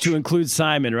switched to include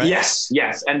Simon, right? Yes.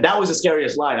 And that was the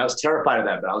scariest line. I was terrified of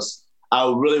that, but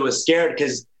I really was scared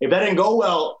because if that didn't go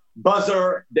well,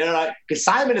 buzzer, because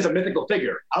Simon is a mythical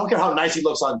figure. I don't care how nice he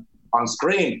looks on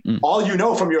screen. All you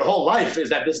know from your whole life is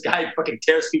that this guy fucking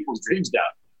tears people's dreams down.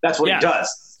 That's what he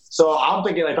does. So I'm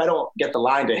thinking if I don't get the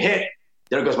line to hit,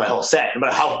 there goes my whole set. No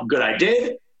matter how good I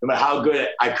did, no matter how good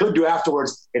I could do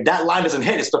afterwards, if that line doesn't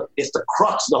hit, it's the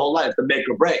crux of the whole line. It's the make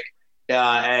or break.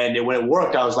 And when it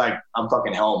worked, I was like, I'm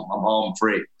fucking home. I'm home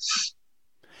free.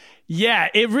 Yeah,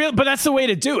 but that's the way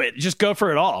to do it. Just go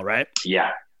for it all, right? Yeah,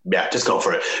 just go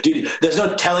for it. Dude, there's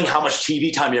no telling how much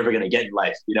TV time you're ever going to get in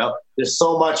life, you know? There's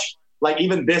so much, like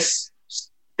even this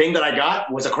thing that I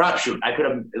got was a crapshoot. I could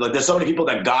have, like, there's so many people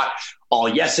that got all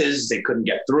yeses, they couldn't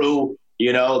get through.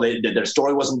 You know, their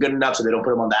story wasn't good enough, so they don't put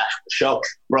them on that show.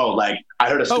 Bro, like, I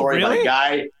heard a story about a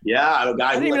guy. Yeah, a guy.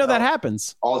 I didn't even know that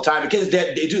happens. All the time. Because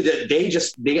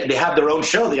they have their own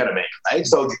show they got to make, right?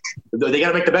 So they got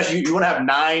to make the best. You want to have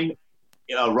 9,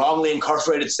 wrongly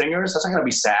incarcerated singers? That's not going to be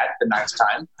sad the 9th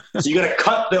time. So you got to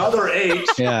cut the other 8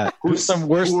 who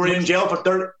were in jail for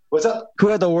 30. What's up? Who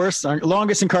had the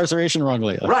longest incarceration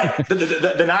wrongly? Right.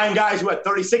 The 9 guys who had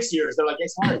 36 years, they're like, hey,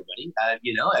 sorry, buddy.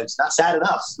 It's not sad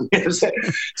enough.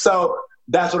 So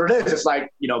that's what it is. It's like,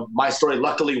 my story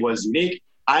luckily was unique.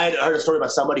 I had heard a story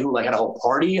about somebody who had a whole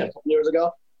party a couple years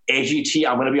ago. AGT,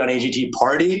 I'm going to be on AGT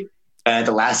party. And at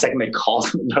the last second they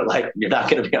called them. They're like, you're not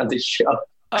going to be on this show.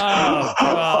 Oh,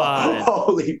 God.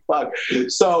 Holy fuck.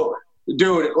 So,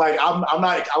 dude, like, I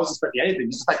wasn't expecting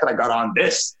anything. Just the fact that I got on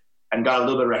this and got a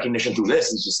little bit of recognition through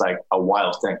this is just like a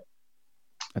wild thing.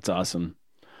 That's awesome.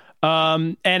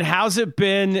 And how's it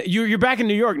been? You're back in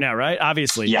New York now, right?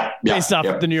 Obviously. Yeah. Based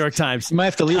off the New York Times. You might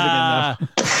have to leave again, though.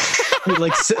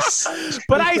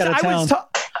 But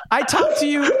I talked to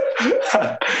you.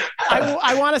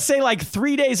 I want to say like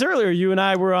 3 days earlier. You and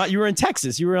I were you were in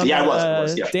Texas. You were on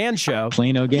the Dan show.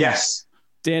 Plano Games. Yes.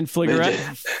 Dan Fliggeret.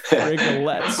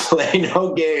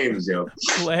 Plano Games, yo.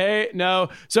 No.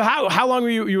 So how long were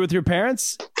you with your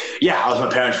parents? Yeah, I was with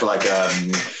my parents for like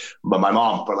but my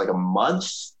mom for like a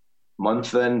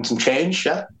month and some change.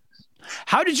 Yeah.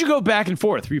 How did you go back and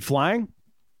forth? Were you flying?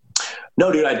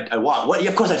 No, dude, I walk. What?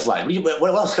 Yeah, of course I fly.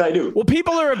 What else can I do? Well,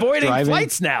 people are avoiding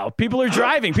flights now. People are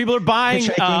driving. People are buying.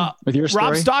 With your story?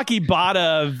 Rob Stocky bought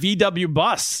a VW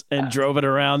bus and drove it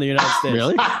around the United States.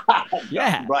 Really?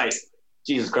 Yeah. Right.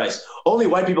 Jesus Christ. Only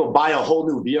white people buy a whole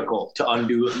new vehicle to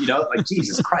undo, like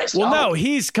Jesus Christ. Well, no,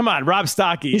 come on, Rob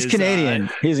Stocky. He's Canadian.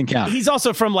 He doesn't count. He's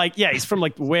also from he's from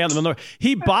way out in the north.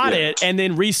 He bought it and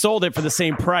then resold it for the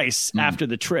same price after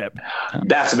the trip.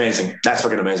 That's amazing. That's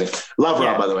fucking amazing. Love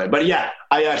Rob, by the way. But yeah,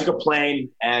 I took a plane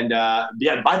and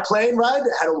my plane ride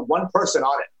had one person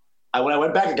on it. When I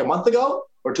went back like a month ago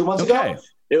or 2 months ago,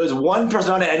 it was one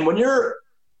person on it. And when you're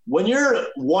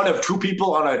one of two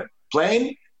people on a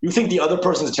plane, you think the other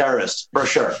person's a terrorist, for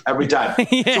sure, every time.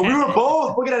 Yeah. So we were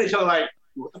both looking at each other like,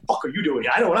 what the fuck are you doing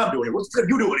here? I know what I'm doing here. What the fuck are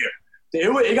you doing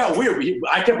here? It got weird.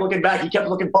 I kept looking back. He kept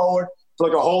looking forward for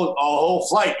like a whole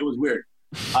flight. It was weird.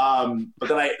 But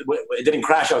then it didn't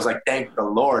crash. I was like, thank the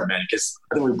Lord, man. Because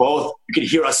I think you could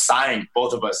hear us sighing,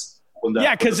 both of us.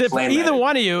 Because if either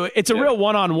one of you, it's a real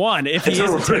one-on-one. If he is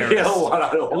a terrorist.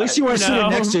 At least you weren't sitting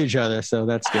next to each other, so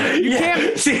that's good. You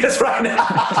can't see us right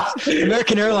now.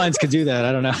 American Airlines could do that.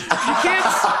 I don't know.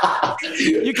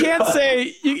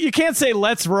 You can't say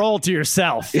let's roll to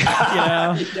yourself. You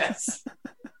know? Yes.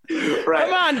 Right.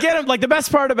 Come on, get him. Like the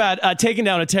best part about taking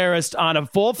down a terrorist on a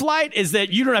full flight is that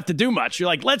you don't have to do much. You're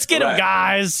like, let's get him,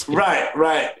 guys.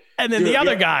 Right. And then the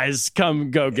other guys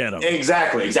go get him.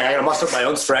 Exactly. I gotta muster up my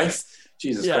own strength.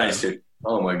 Jesus Christ, dude.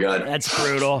 Oh my God. That's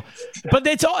brutal. But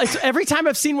it's every time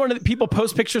I've seen one of the people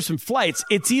post pictures from flights,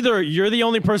 it's either you're the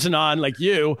only person on, like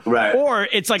you, or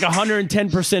it's like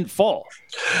 110% full.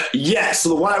 Yeah. So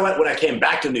the one I went when I came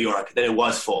back to New York, then it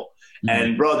was full. Mm-hmm.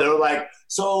 And bro, they were like,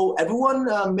 so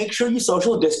everyone make sure you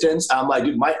social distance. I'm like,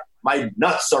 dude, my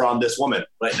nuts are on this woman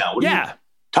right now. What are you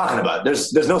talking about?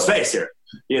 There's no space here.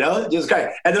 Just guy,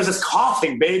 and there's this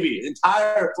coughing baby,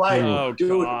 entire flight. Oh,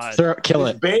 dude, kill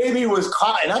it. Baby was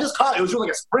caught, and I just caught. It was really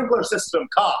like a sprinkler system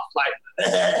cough,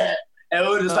 and it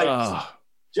was just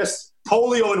just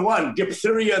polio in one,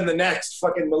 diphtheria in the next,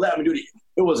 fucking malaria. Dude,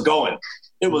 it was going,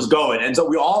 and so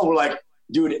we all were like,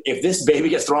 dude, if this baby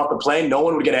gets thrown off the plane, no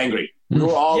one would get angry. We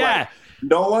were all like.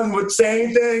 No one would say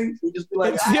anything. We'd just be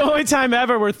like, it's the only time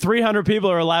ever where 300 people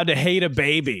are allowed to hate a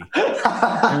baby.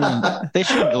 They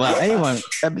shouldn't allow anyone.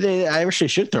 I wish they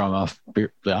should throw them off, to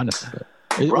be honest.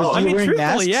 Bro,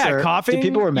 truthfully, coughing, do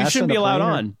people wear masks you shouldn't be allowed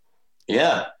on.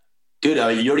 Yeah. Dude,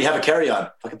 you already have a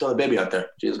carry-on. Fucking throw the baby out there.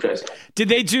 Jesus Christ. Did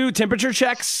they do temperature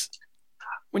checks?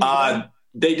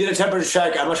 They did a temperature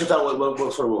check. I'm not sure if that was what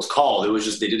it was called. It was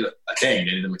just, they did a thing.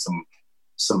 They did like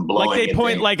some blowing. Like they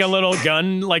point like a little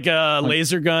gun, like a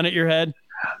laser gun at your head?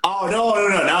 Oh, no,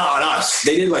 not us.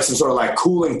 They did like some sort of like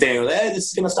cooling thing. Like, hey, this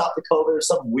is going to stop the COVID or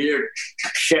some weird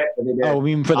shit that they did. Oh, you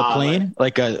mean for the plane?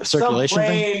 Like a circulation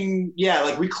thing? Yeah,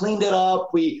 like we cleaned it up.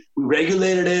 We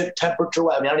regulated it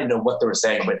temperature. I mean, I don't even know what they were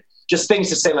saying, but just things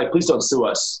to say like, please don't sue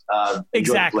us.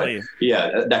 Exactly.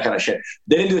 Yeah, that kind of shit.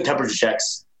 They didn't do the temperature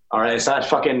checks. All right, it's not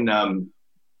fucking...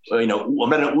 I'm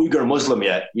not an Uyghur Muslim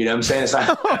yet. You know what I'm saying? It's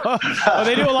not. Oh,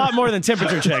 they do a lot more than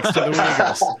temperature checks to the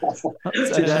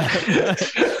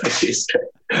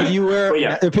Uyghurs. You wear?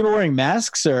 Are people wearing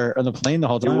masks or on the plane the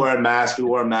whole time? We wore masks.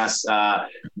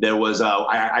 There was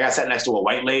I got sat next to a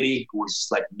white lady who was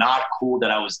like not cool that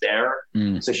I was there.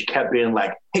 So she kept being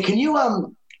like, "Hey, can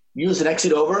you use an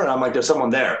exit over?" And I'm like, "There's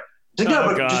someone there." She's like,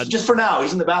 "Yeah, but just for now.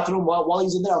 He's in the bathroom while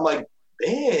he's in there." I'm like,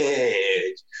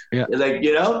 bitch. Yeah. Like,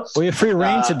 well, you have free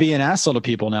reign to be an asshole to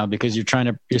people now because you're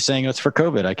saying it's for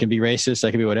COVID. I can be racist.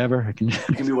 I can be whatever. I can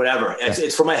be whatever.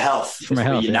 It's for my health.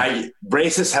 Now,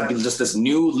 racists have just this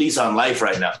new lease on life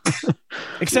right now.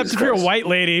 Except if you're a white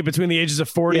lady between the ages of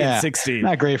 40 and 60.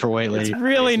 Not great for white ladies. It's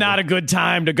really not a good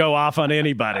time to go off on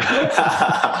anybody.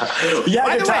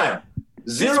 Yeah, good time.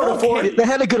 0 to 40. They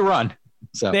had a good run.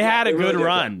 So they had a good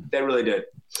run. They really did.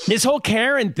 This whole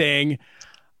Karen thing,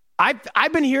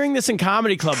 I've been hearing this in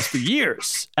comedy clubs for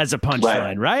years as a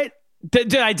punchline, right?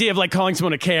 The idea of like calling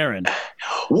someone a Karen.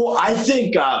 Well, I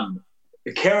think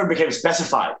Karen became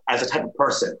specified as a type of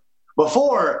person.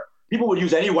 Before, people would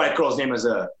use any white girl's name as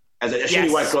a as a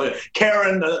shitty white girl.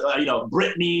 Karen,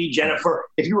 Brittany, Jennifer.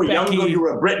 If you were Becky. younger, you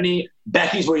were a Brittany.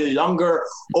 Becky's were younger.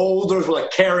 Olders were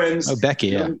like Karens. Oh, Becky,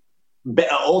 yeah.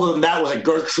 Older than that was like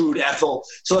Gertrude, Ethel.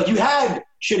 So like you had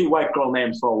shitty white girl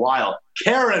names for a while.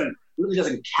 Karen really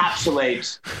does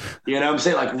encapsulate, you know what I'm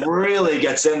saying? Like really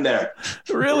gets in there.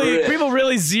 Really, people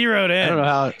really zeroed in. I don't know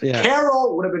how. Yeah.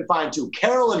 Carol would have been fine too.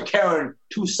 Carol and Karen,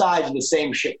 two sides of the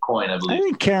same shit coin, I I believe.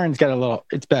 think Karen's got a little.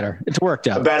 It's better. It's worked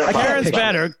out. Karen's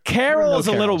better. Carol is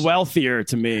a little Carols. wealthier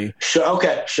to me. Sure.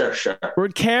 Okay. Sure. Where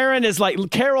Karen is like,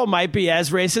 Carol might be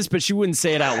as racist, but she wouldn't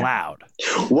say it out loud.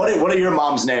 What are your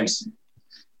mom's names?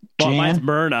 Well, Jan? mine's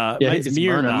Myrna. Yeah, Mine's it's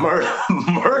Myrna.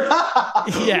 Myrna?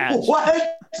 Yeah.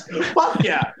 What? Fuck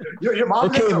yeah. Your mom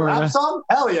Okay, knows a Myrna. rap song?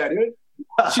 Hell yeah, dude.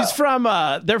 She's from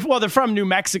they're from New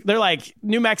Mexico. They're like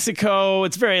New Mexico.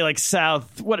 It's very like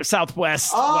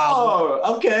southwest.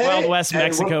 Oh, okay. Wild West And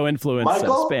Mexico influence.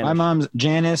 Michael? Spanish. My mom's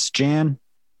Jan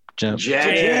Jan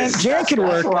could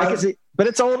work. I can see, but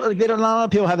it's old. Like, not a lot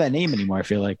of people have that name anymore. I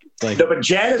feel like it's like No, but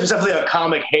Janice was definitely a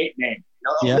comic hate name.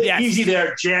 Yeah. Yes. Easy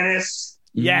there, Janice.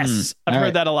 Yes, I've All heard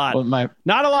right. that a lot. Well,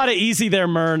 Not a lot of easy there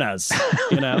Myrnas,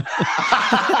 you know.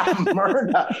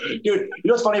 Myrna. Dude, you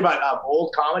know what's funny about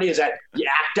old comedy is that the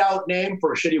act out name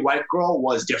for a shitty white girl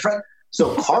was different.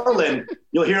 So Carlin,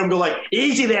 you'll hear him go like,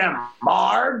 easy there,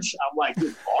 Marge. I'm like,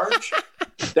 dude, Marge?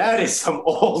 That is some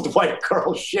old white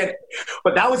girl shit.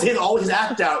 But that was always his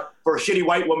act out for a shitty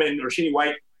white woman or shitty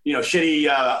white,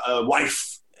 shitty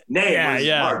wife name was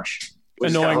Marge.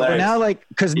 Annoying. But now, like,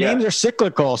 because names are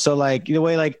cyclical. So, like, the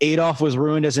way like Adolf was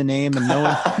ruined as a name, and no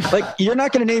one, like, you're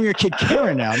not going to name your kid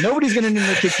Karen now. Nobody's going to name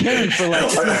their kid Karen for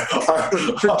like.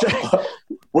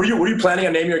 Were you planning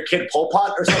on naming your kid Pol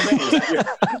Pot or something?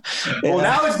 Well,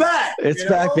 now it's back. It's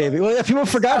back, baby. Well, if people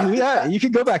forgot who that, you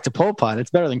could go back to Pol Pot.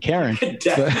 It's better than Karen.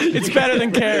 It's better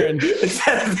than Karen. It's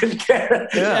better than Karen.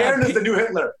 Yeah. Karen is the new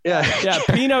Hitler. Yeah,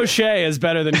 Pinochet is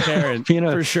better than Karen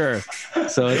for sure.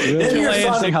 So it's really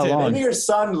interesting how long. Naming your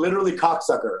son literally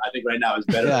cocksucker, I think right now is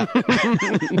better.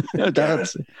 Yeah.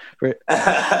 That's great.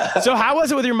 So how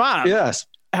was it with your mom? Yes.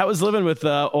 How was living with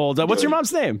old? What's your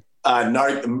mom's name?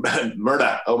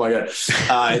 Murda. Oh my god.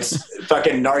 It's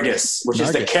fucking Nargis, which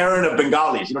is the Karen of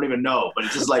Bengalis. You don't even know, but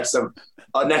it's just like some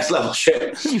next level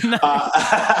shit.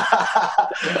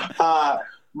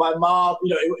 My mom,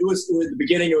 it was in the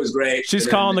beginning. It was great. She's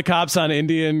calling the cops on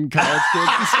Indian college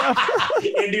kids and stuff.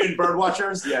 Indian bird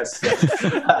watchers. Yes.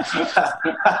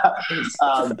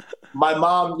 My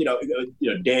mom,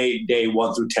 day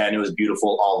 1 through 10, it was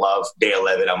beautiful, all love. Day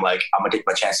 11, I'm like, I'm gonna take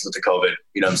my chances with the COVID.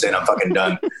 You know what I'm saying? I'm fucking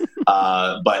done.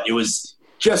 But it was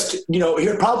just,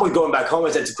 here probably going back home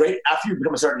is it's great after you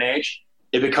become a certain age.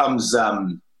 It becomes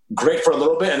great for a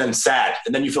little bit and then sad,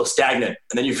 and then you feel stagnant,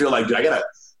 and then you feel like, dude, I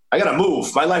gotta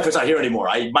move. My life is not here anymore.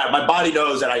 My body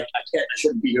knows that I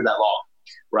shouldn't be here that long,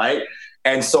 right?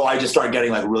 And so I just start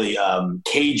getting like really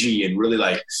cagey and really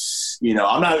like,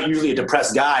 I'm not usually a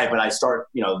depressed guy, but I start,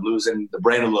 losing the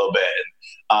brain a little bit.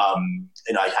 And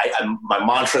my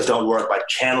mantras don't work. My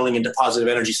channeling into positive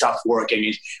energy stops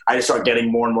working. I just start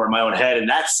getting more and more in my own head, and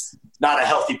that's not a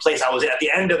healthy place. I was at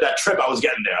the end of that trip. I was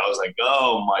getting there. I was like,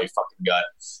 oh my fucking God,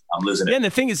 I'm losing it. Yeah, and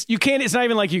the thing is, it's not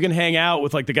even like you can hang out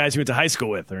with like the guys you went to high school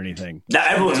with or anything. Now,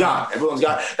 everyone's gone.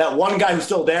 That one guy who's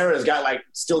still there has got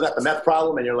still got the meth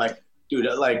problem, and you're like, dude,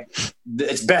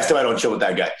 it's best if I don't chill with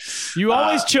that guy. You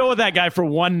always chill with that guy for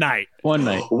one night. One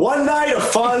night of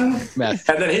fun, meth.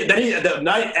 And then the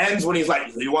night ends when he's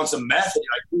like, "You want some meth?" And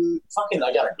you're like, "Dude, fucking,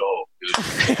 I gotta go,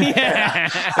 dude." Yeah.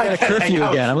 I got a curfew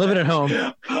again. I'm living at home.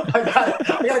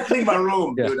 I gotta clean my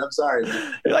room, dude. I'm sorry.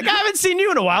 You're like, I haven't seen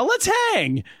you in a while. Let's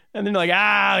hang. And then you're like,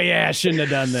 yeah, I shouldn't have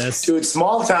done this. Dude,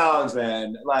 small towns,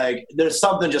 man. Like, there's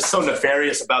something just so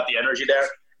nefarious about the energy there.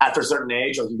 After a certain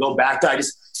age, like you go back to, it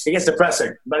gets depressing.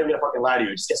 I'm not even gonna fucking lie to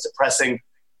you. It just gets depressing,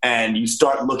 and you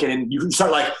start you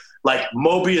start like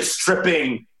Mobius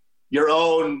stripping your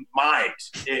own mind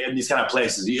in these kind of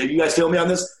places. You guys feel me on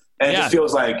this? And it just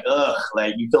feels like,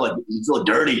 like you feel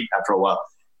dirty after a while.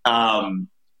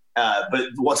 But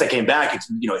once I came back,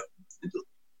 it's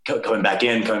coming back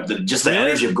in, just the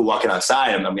energy of walking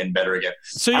outside. I'm getting better again.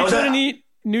 So you're going to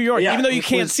New York, even though you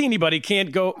can't see anybody,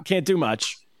 can't do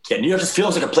much. Yeah, New York just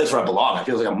feels like a place where I belong. It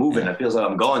feels like I'm moving. It feels like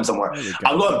I'm going somewhere.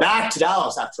 I'm going back to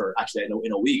Dallas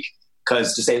in a week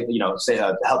because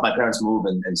to help my parents move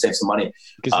and save some money.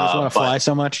 Because you just want to fly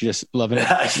so much, you just loving it.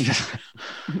 I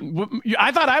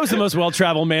thought I was the most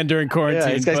well-traveled man during quarantine.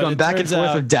 Yeah, these guys going back and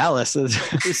forth with Dallas.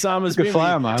 Usama's good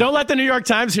fly on. Don't let the New York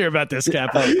Times hear about this,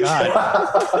 Captain. Oh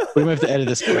God, we have to edit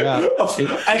this part out.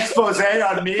 Expose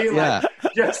on me, yeah.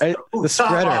 Just the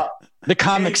spreader. The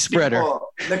comic spreader.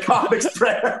 The comic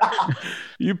spreader.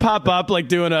 You pop up like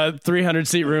doing a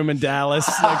 300-seat room in Dallas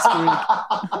next week.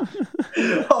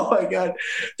 Oh my God!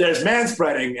 There's man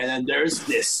spreading, and then there's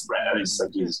this spread. I mean, it's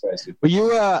like Jesus Christ. Dude. Well, you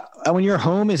when you're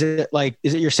home, is it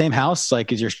your same house?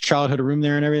 Like, is your childhood room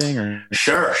there and everything? Or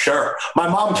Sure. My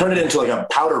mom turned it into like a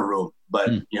powder room, but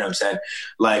you know what I'm saying?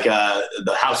 Like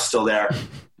the house is still there.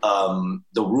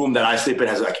 The room that I sleep in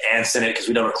has like ants in it because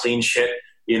we never clean shit.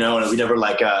 You know, and we never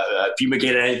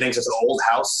fumigated anything. So it's an old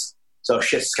house. So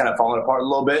shit's kind of falling apart a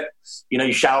little bit. You know,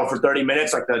 you shower for 30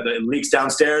 minutes, like the leaks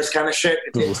downstairs kind of shit.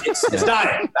 It's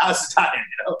dying. The house is dying,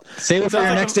 you know? Save it for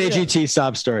your next AGT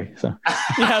sob story. So.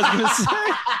 Yeah, I was going to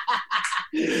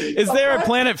say. Is there a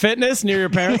Planet Fitness near your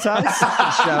parents' house?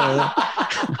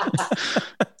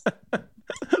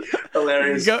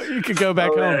 Hilarious. You could go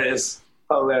back Hilarious.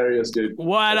 home. Hilarious, dude.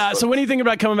 What? So when do you think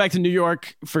about coming back to New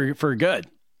York for good?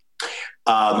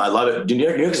 I love it. Dude, New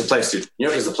York is a place, dude. New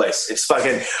York is a place. It's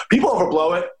fucking, people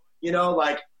overblow it. You know,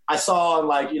 like I saw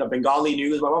on Bengali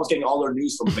news. My mom was getting all her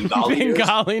news from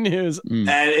Bengali news. And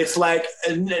it's like,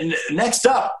 next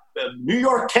up, New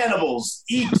York cannibals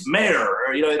eat mayor.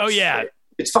 Or, you know,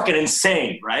 it's fucking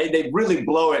insane, right? They really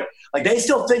blow it. Like they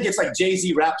still think it's like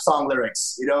Jay-Z rap song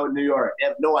lyrics, you know, in New York. They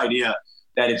have no idea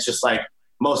that it's just like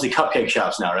mostly cupcake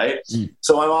shops now, right?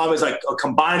 So my mom is like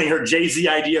combining her Jay-Z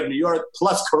idea of New York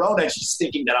plus Corona, and she's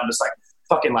thinking that I'm just like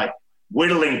fucking like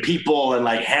whittling people and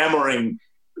like hammering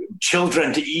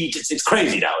children to eat. It's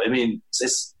crazy now. I mean,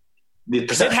 it's the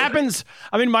perception. It happens.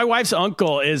 I mean, my wife's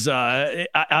uncle is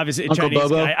obviously a Uncle Chinese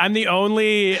Bobo? guy. I'm the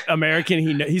only American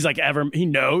he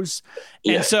knows.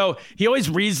 Yeah. And so he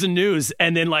always reads the news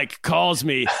and then like calls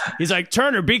me. He's like,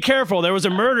 Turner, be careful. There was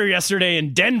a murder yesterday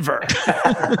in Denver.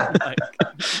 I'm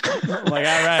like, all right,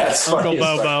 That's Uncle funny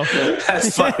as Bobo. fuck.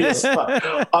 That's funny as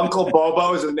fuck. Uncle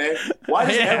Bobo is his name. Why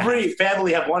does every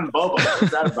family have one Bobo? What's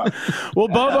that about? Well,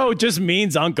 Bobo just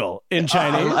means uncle in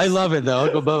Chinese. I love it though.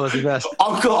 Uncle Bobo's the best.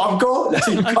 Uncle? That's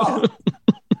what you call him.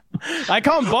 I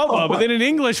call him Bobo, but then in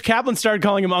English, Kaplan started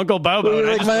calling him Uncle Bobo.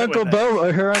 Like my Uncle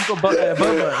Bobo, her Uncle Bobo.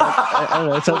 I don't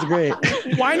know. It sounds great.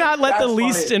 Why not let the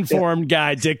least funny. informed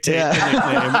guy dictate the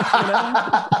nickname?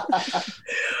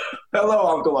 You know?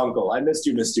 Hello, Uncle. I missed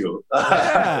you.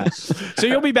 Yeah. So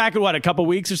you'll be back in what, a couple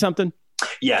weeks or something?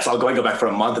 Yes, I'll go back for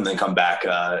a month and then come back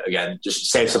again,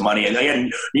 just save some money. And again,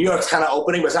 New York's kind of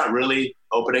opening, but it's not really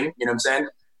opening. You know what I'm saying?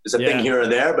 There's a thing here or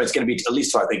there, but it's going to be at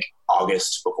least till I think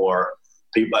August before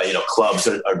people, clubs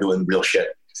are doing real shit.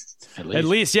 At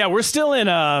least, yeah. We're still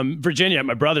in Virginia at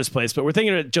my brother's place, but we're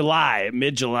thinking of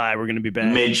mid-July, we're going to be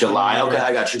back. Mid-July. Okay,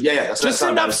 I got you. Yeah. That's just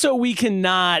enough so we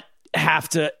cannot have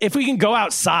to, if we can go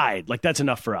outside, like that's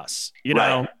enough for us. You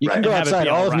know? You can go outside.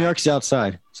 All of New York's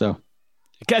outside, so.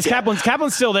 Guys,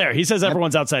 Kaplan's still there. He says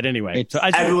everyone's outside anyway. So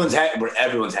everyone's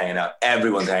hanging out.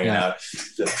 Everyone's hanging out.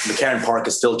 The McCarran Park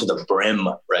is still to the brim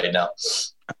right now.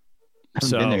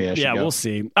 So been there yet, we'll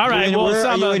see. All right. Well,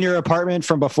 are you in your apartment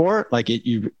from before? Like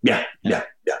you? Yeah.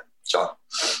 Sean.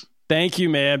 Thank you,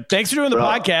 man. Thanks for doing the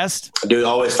podcast, dude.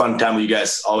 Always fun time with you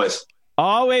guys.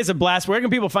 Always a blast. Where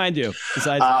can people find you?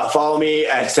 Besides, follow me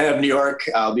at Stand Up New York.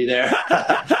 I'll be there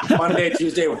Monday,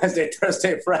 Tuesday, Wednesday,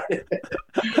 Thursday, Friday.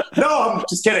 No, I'm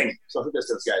just kidding. Social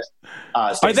distance, guys.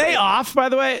 Are they off, by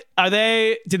the way?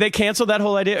 Did they cancel that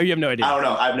whole idea, or you have no idea? I don't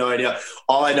know. I have no idea.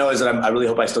 All I know is that I really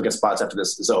hope I still get spots after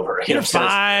this is over. You're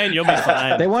fine. You'll be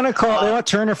fine. They want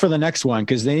Turner for the next one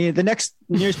because they need the next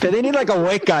year's pay. They need like a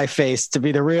white guy face to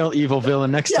be the real evil villain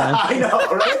next time. I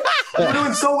know, right? We're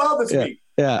doing so well this week.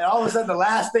 Yeah. And all of a sudden, the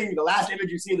last image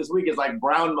you see this week is like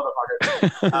brown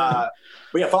motherfucker.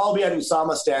 But follow me at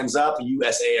Usama Stands Up,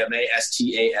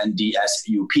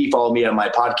 USAMASTANDSUP. Follow me on my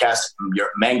podcast, Your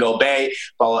Mango Bay.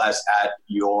 Follow us at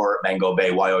Your Mango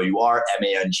Bay,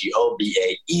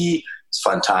 YOURMANGOBAE. It's a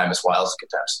fun time. It's wild. It's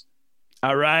good times.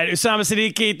 All right. Usama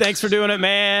Siddiquee, thanks for doing it,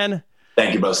 man.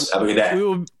 Thank you, bros. Have a good day.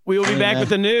 We will be back with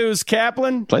the news.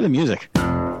 Kaplan. Play the music.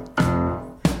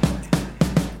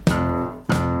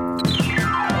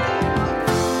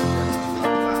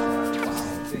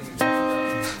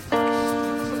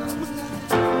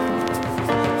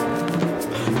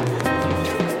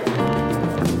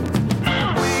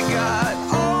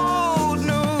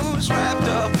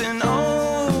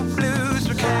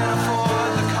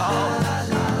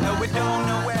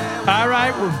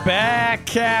 We're back,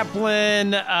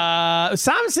 Kaplan.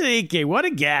 Usama Siddiquee, what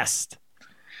a guest.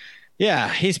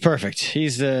 Yeah, he's perfect.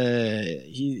 He's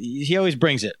he always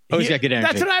brings it. Always got good energy.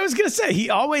 That's what I was gonna say. He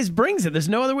always brings it. There's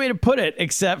no other way to put it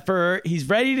except for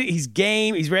he's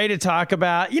game. He's ready to talk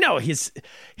about. He's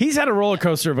had a roller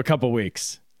coaster of a couple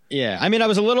weeks. Yeah, I mean, I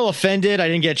was a little offended. I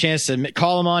didn't get a chance to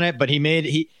call him on it, but he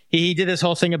he did this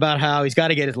whole thing about how he's got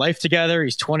to get his life together.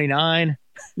 He's 29.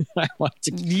 I wanted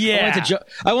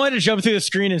to jump through the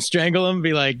screen and strangle him and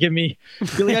be like, give me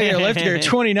your life together.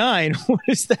 29. What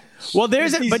is that? Well,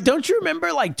 but don't you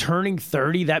remember like turning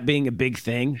 30, that being a big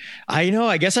thing? I know.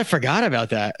 I guess I forgot about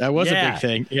that. That was a big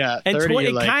thing. Yeah. And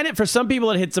 30, kind of, for some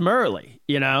people, it hits them early,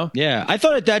 you know? Yeah. I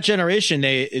thought at that generation,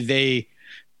 they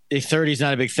 30 is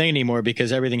not a big thing anymore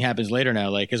because everything happens later now.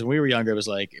 Like, because when we were younger, it was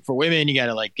like, for women, you got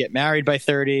to like get married by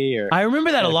 30. Or I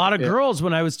remember that a lot of girls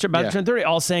when I was about to turn 30,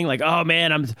 all saying like, oh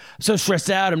man, I'm so stressed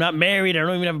out. I'm not married. I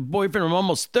don't even have a boyfriend. I'm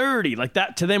almost 30. Like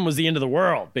that to them was the end of the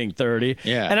world, being 30.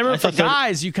 Yeah. And I remember for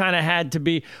guys, you kind of had to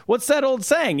be, what's that old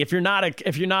saying? If you're not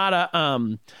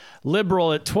a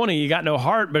liberal at 20, you got no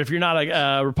heart. But if you're not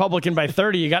a Republican by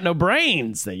 30, you got no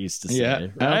brains, they used to say. Yeah.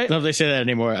 Right? I don't know if they say that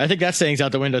anymore. I think that saying's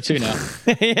out the window too now.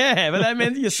 Yeah, but that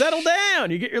means you settle down.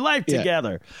 You get your life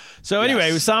together. So anyway,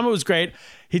 Usama was great.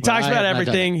 He talks about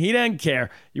everything. He doesn't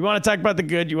care. You want to talk about the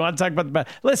good. You want to talk about the bad.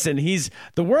 Listen,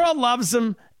 the world loves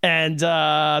him. And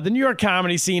the New York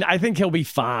comedy scene, I think he'll be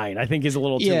fine. I think he's a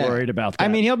little too worried about that. I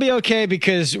mean, he'll be okay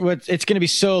because it's going to be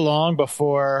so long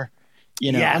before...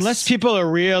 unless people are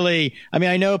really,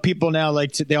 I know people now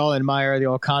they all admire the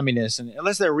old communists, and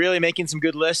unless they're really making some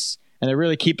good lists and they're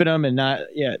really keeping them and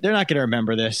they're not going to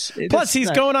remember this. Plus, he's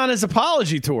going on his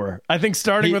apology tour, I think,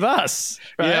 starting with us.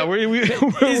 Right? Yeah, where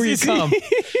you come.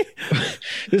 This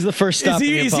is the first stop.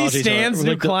 Is he Stan's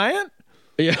new client?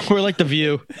 Yeah, we're like The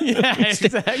View. Yeah,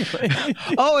 exactly.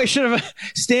 Oh, I should have.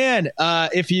 Stan,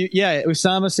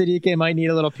 Usama Siddiquee might need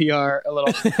a little PR, a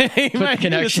little he might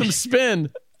need some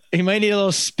spin. He might need a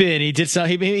little spin. He did some.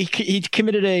 He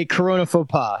committed a corona faux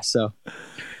pas. So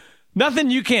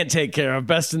nothing you can't take care of.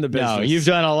 Best in the business. No, you've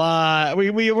done a lot.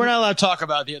 We're not allowed to talk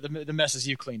about the messes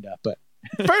you cleaned up. But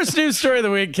first news story of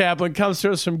the week, Kaplan, comes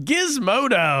to us from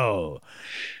Gizmodo.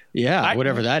 Yeah,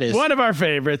 whatever that is. One of our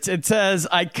favorites. It says,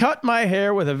 I cut my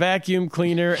hair with a vacuum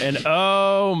cleaner, and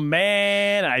oh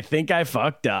man, I think I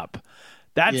fucked up.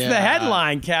 That's the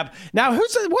headline, Cap. Now,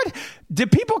 what do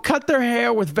people cut their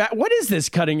hair with? What is this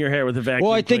cutting your hair with a vacuum?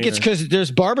 Well, I think cleaner? it's because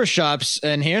there's barbershops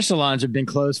and hair salons have been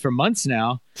closed for months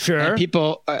now. Sure. And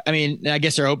people, I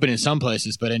guess they're open in some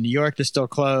places, but in New York, they're still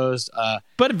closed.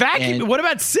 But vacuum, what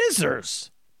about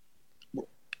scissors?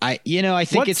 I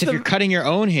think if you're cutting your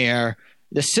own hair,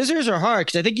 the scissors are hard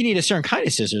because I think you need a certain kind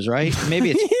of scissors, right?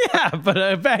 Maybe it's yeah, but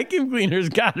a vacuum cleaner's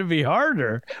got to be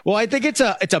harder. Well, I think it's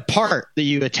a part that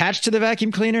you attach to the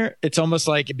vacuum cleaner. It's almost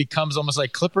like it becomes almost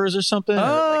like clippers or something.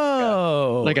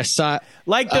 Oh, like a side,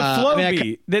 like the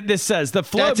Flowbee. This says the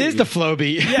Flowbee. That is the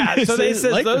Flowbee. Yeah, so they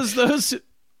says like those.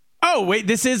 Oh, wait,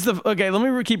 this is the... Okay, let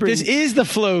me keep reading. This is the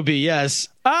Flowbee, yes.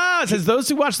 It says, those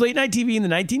who watched late night TV in the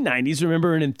 1990s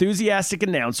remember an enthusiastic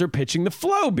announcer pitching the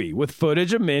Flowbee with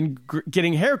footage of men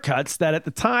getting haircuts that at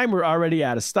the time were already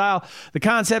out of style. The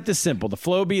concept is simple. The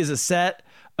Flowbee is a set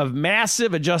of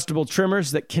massive adjustable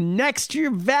trimmers that connects to your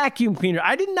vacuum cleaner.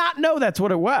 I did not know that's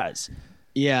what it was.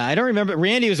 Yeah, I don't remember.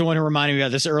 Randy was the one who reminded me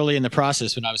about this early in the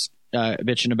process when I was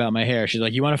bitching about my hair. She's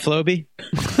like, "You want a Flowbee?"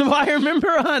 Well, I remember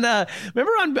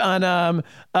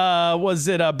was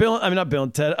it Bill? I mean, not Bill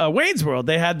and Ted. Wayne's World.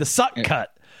 They had the Suck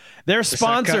Cut. Their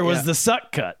sponsor was the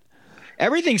Suck Cut.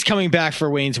 Everything's coming back for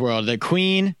Wayne's World. The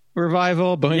Queen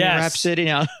revival, Bohemian Rhapsody.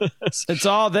 Now it's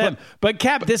all them. But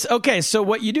Cap, so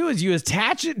what you do is you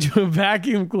attach it to a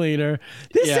vacuum cleaner.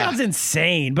 This sounds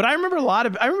insane, but I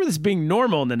remember this being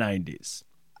normal in the 90s.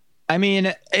 I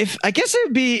mean,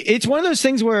 it's one of those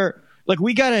things where like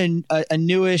we got a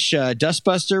newish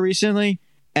dustbuster recently,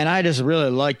 and I just really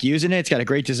like using it. It's got a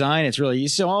great design. It's really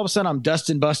easy. So all of a sudden I'm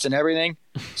busting everything.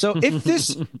 So if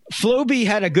this Flowbee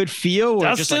had a good feel,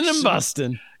 dusting and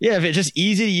busting. Yeah, if it's just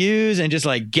easy to use and just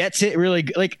like gets it really,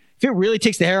 like if it really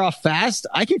takes the hair off fast,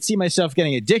 I could see myself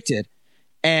getting addicted.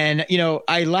 And,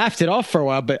 I laughed it off for a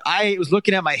while, but I was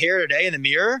looking at my hair today in the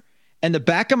mirror, and the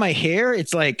back of my hair,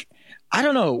 it's like, I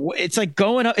don't know, it's like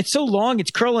going up. It's so long,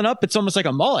 it's curling up. It's almost like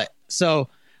a mullet. So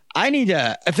I need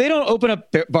to, if they don't open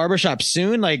up barbershops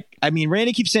soon,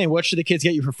 Randy keeps saying, what should the kids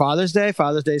get you for Father's Day?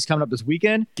 Father's Day is coming up this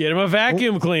weekend. Get them a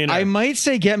vacuum cleaner. I might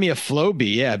say get me a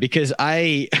Flowbee, yeah, because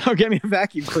get me a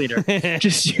vacuum cleaner.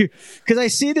 Just because I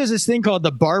see there's this thing called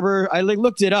the Barber. I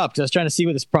looked it up because I was trying to see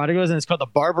what this product was, and it's called the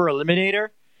Barber Eliminator.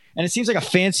 And it seems like a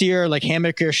fancier, like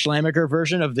Hammaker, Schlammaker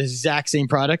version of the exact same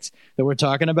product that we're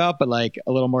talking about, but like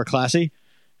a little more classy.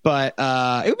 But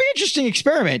it would be an interesting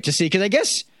experiment to see, because I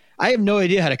guess I have no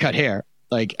idea how to cut hair.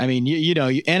 Like, I mean,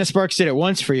 Anna Sparks did it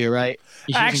once for you, right?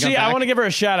 Actually, I want to give her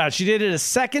a shout out. She did it a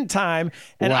second time,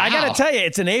 and I got to tell you,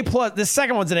 it's an A+. This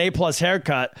second one's an A+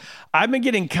 haircut. I've been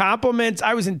getting compliments.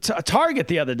 I was in Target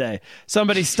the other day.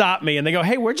 Somebody stopped me, and they go,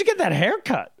 "Hey, where'd you get that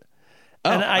haircut?"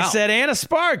 And I said, Anna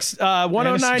Sparks,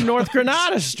 109 North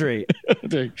Granada Street.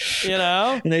 And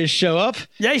they show up?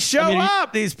 They show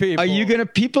up, these people.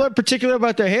 People are particular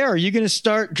about their hair. Are you going to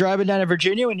start driving down to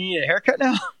Virginia when you need a haircut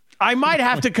now? I might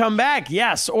have to come back,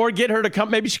 yes, or get her to come.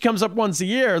 Maybe she comes up once a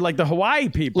year, like the Hawaii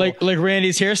people, like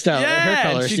Randy's hairstyle, hair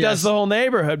colors. She does the whole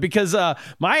neighborhood because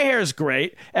my hair is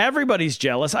great. Everybody's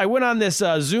jealous. I went on this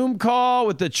Zoom call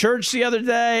with the church the other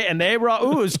day, and they were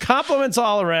all, it was compliments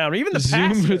all around. Even the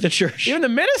Zoom with the church, even the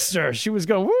minister, she was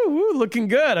going, woo, woo, looking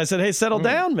good. I said, hey, settle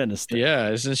down, minister.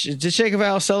 Yeah, did she take a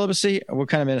vow of celibacy? What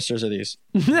kind of ministers are these?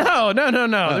 No.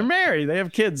 They're married. They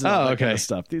have kids. And all that kind of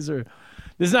stuff.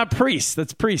 This is not priests.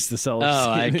 That's priests, the celibacy.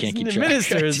 Oh, I can't keep track.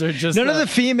 Ministers are just... None of the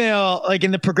female, like in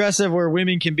the progressive where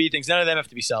women can be things, none of them have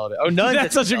to be celibate. Oh, nuns.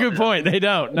 That's such a good point. They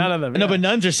don't. None of them. No, but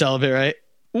nuns are celibate,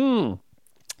 right?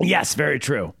 Yes, very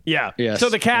true. Yeah. Yes. So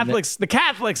the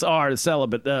Catholics are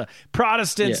celibate. The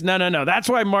Protestants, no. That's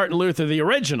why Martin Luther, the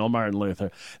original Martin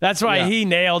Luther, that's why he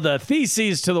nailed the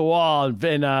theses to the wall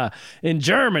in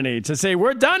Germany to say,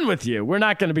 we're done with you. We're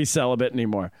not going to be celibate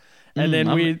anymore. And then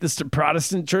the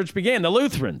Protestant church began, the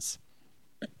Lutherans.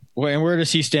 Well, and where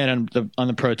does he stand on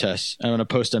the protests? I'm going to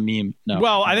post a meme. No.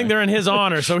 Well, I think they're in his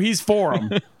honor, so he's for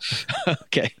them.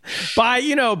 Okay. By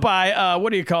what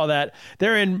do you call that?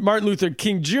 They're in Martin Luther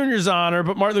King Jr.'s honor,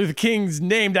 but Martin Luther King's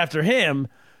named after him.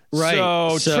 Right.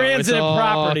 So transitive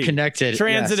property. Connected.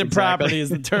 Transitive property is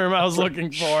the term I was looking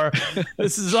for.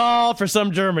 This is all for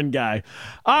some German guy.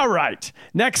 All right.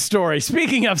 Next story.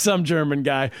 Speaking of some German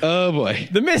guy. Oh, boy.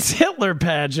 The Miss Hitler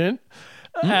pageant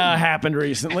happened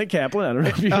recently. Kaplan, I don't know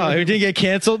if you it didn't get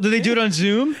canceled? Did they do it on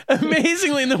Zoom?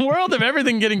 Amazingly, in the world of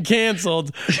everything getting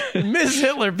canceled, Miss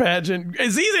Hitler pageant,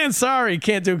 Aziz Ansari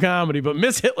can't do comedy, but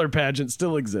Miss Hitler pageant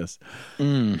still exists.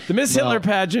 The Miss Hitler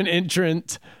pageant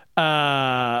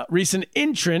recent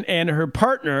entrant and her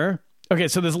partner. Okay,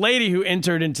 so this lady who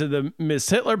entered into the Miss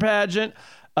Hitler pageant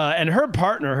and her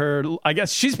partner, I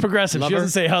guess she's progressive. Lover? She doesn't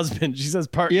say husband. She says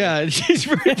partner. Yeah, she's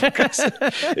very progressive.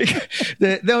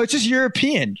 No, it's just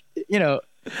European.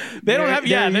 They don't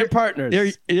have, they're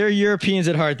partners. They're Europeans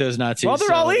at heart, those Nazis. Well,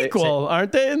 they're all equal,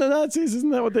 aren't they, in the Nazis?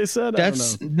 Isn't that what they said?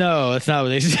 No, that's not what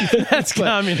they said. That's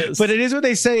communist. But it is what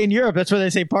they say in Europe. That's why they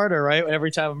say partner, right?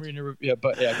 Every time I'm reading a review.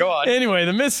 But yeah, go on. Anyway,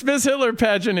 the Miss Hitler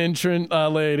pageant entrant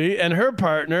lady and her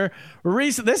partner,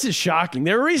 this is shocking.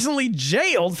 They were recently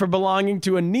jailed for belonging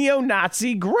to a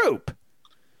neo-Nazi group.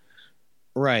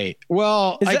 Right.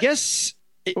 Well, I guess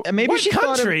maybe what she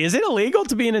country? Is it illegal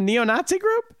to be in a neo-Nazi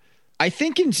group? I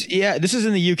think this is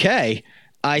in the UK.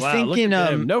 I think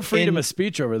no freedom of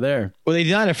speech over there. Well, they do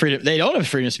not have freedom. They don't have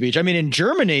freedom of speech. I mean, in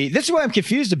Germany, this is what I'm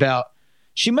confused about.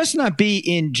 She must not be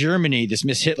in Germany, this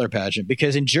Miss Hitler pageant,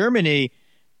 because in Germany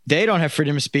they don't have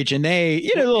freedom of speech, and they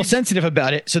a little sensitive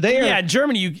about it. So in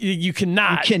Germany you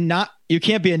cannot. You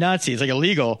can't be a Nazi. It's like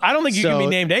illegal. I don't think you can be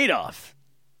named Adolf.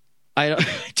 I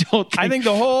think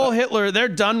the whole Hitler, they're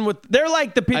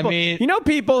like the people,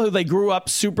 people who they grew up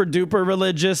super duper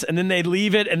religious and then they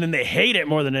leave it and then they hate it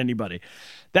more than anybody.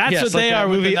 That's what they are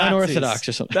with the Nazis. Unorthodox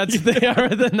or something. That's what they are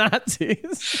with the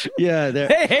Nazis. Yeah. They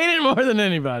hate it more than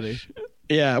anybody.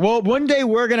 Yeah. Well, one day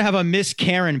we're going to have a Miss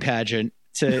Karen pageant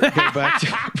to go back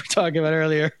to what we were talking about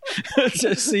earlier.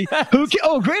 To see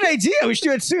great idea. We should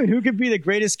do it soon. Who could be the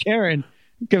greatest Karen?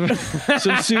 Give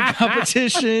some soup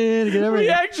competition. Get everything. We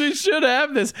actually should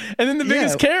have this. And then the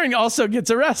biggest Karen also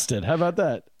gets arrested. How about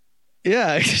that?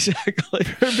 Yeah, exactly.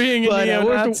 For being a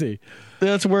neo-Nazi.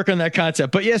 Let's work on that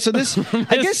concept. But yeah, so this,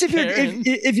 I guess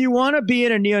if you want to be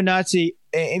in a neo-Nazi,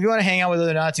 if you want to hang out with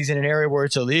other Nazis in an area where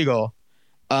it's illegal,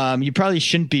 you probably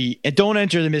shouldn't be. And don't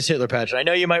enter the Miss Hitler pageant. I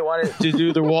know you might want to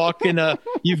do the walk in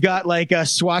you've got like a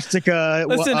swastika.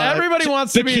 Listen, everybody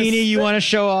wants to be bikini. You want to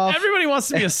show off. Everybody wants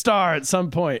to be a star at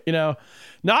some point. Not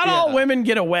all women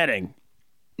get a wedding.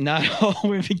 Not all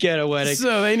women get a wedding.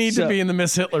 So they need to be in the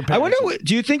Miss Hitler pageant. I wonder,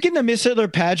 do you think in the Miss Hitler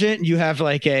pageant you have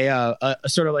like a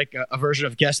sort of like a version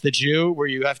of Guess the Jew where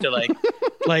you have to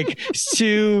like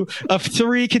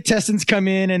three contestants come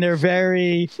in and they're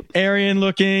very Aryan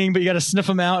looking, but you got to snuff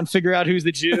them out and figure out who's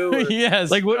the Jew? Yes.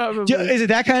 Like is it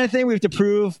that kind of thing we have to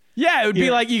prove? Yeah, it would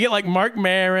be like you get like Mark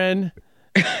Maron.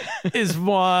 Is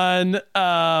one.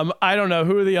 I don't know.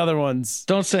 Who are the other ones?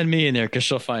 Don't send me in there because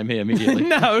she'll find me immediately.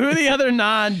 No, who are the other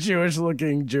non-Jewish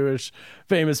looking Jewish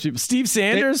famous people? Steve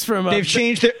Sanders they've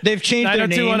changed their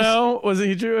names. Was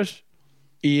he Jewish?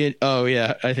 Ian. Oh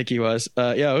yeah, I think he was.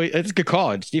 Yeah, it's a good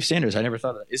call. Steve Sanders. I never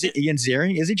thought of that. Is it Ian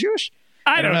Ziering? Is he Jewish?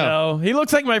 I don't know. He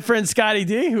looks like my friend Scotty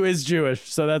D, who is Jewish,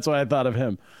 so that's why I thought of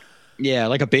him. Yeah,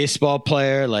 like a baseball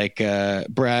player, like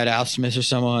Brad Alsmith or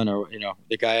someone, or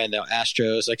the guy in the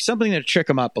Astros, like something to trick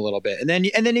them up a little bit. And then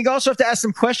you also have to ask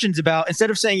them questions about, instead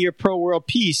of saying you're pro world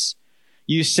peace,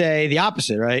 you say the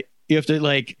opposite, right? You have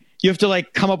to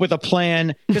come up with a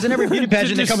plan, because in every beauty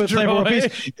pageant they come up with a plan for world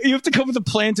peace. You have to come up with a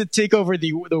plan to take over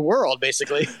the world,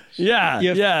 basically.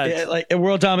 Yeah, like a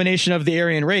world domination of the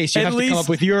Aryan race. You have to come up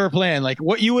with your plan, like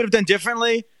what you would have done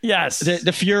differently. Yes, the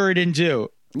Fuhrer didn't do.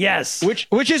 Yes.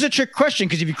 Which is a trick question,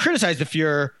 because if you criticize the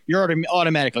Fuhrer, you're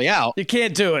automatically out. You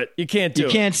can't do it. You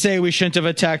can't say we shouldn't have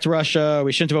attacked Russia.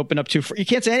 We shouldn't have opened up you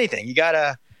can't say anything. You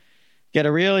gotta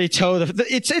really toe the.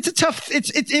 It's a tough.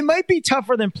 It might be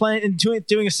tougher than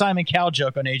doing a Simon Cowell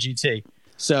joke on AGT.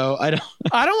 So I don't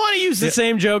want to use the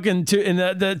same joke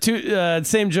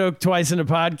same joke twice in a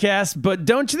podcast. But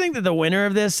don't you think that the winner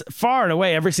of this, far and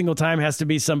away, every single time, has to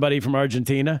be somebody from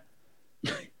Argentina?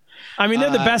 I mean,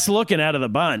 they're the best looking out of the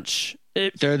bunch.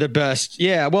 They're the best.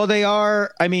 Yeah, well, they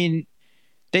are. I mean,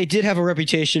 they did have a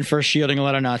reputation for shielding a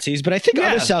lot of Nazis, but I think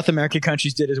other South American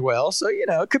countries did as well. So,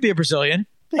 it could be a Brazilian.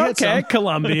 Okay,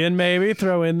 Colombian maybe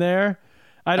throw in there.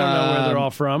 I don't know where they're all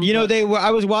from.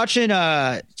 I was watching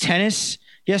tennis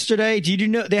yesterday. Do you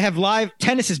know they have live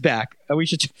tennis is back?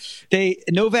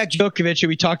 Novak Djokovic, who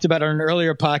we talked about on an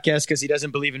earlier podcast, because he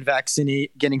doesn't believe in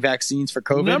getting vaccines for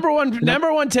COVID.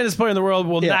 Number one tennis player in the world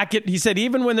will not get. He said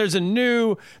even when there's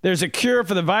a cure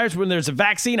for the virus, when there's a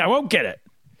vaccine, I won't get it.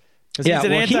 Because he's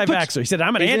an anti-vaxxer. He said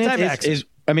I'm an anti-vaxxer.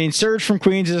 Serge from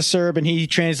Queens is a Serb, and he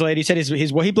translated. He said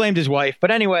he blamed his wife,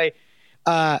 but anyway,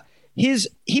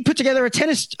 he put together a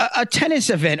tennis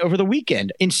event over the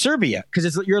weekend in Serbia,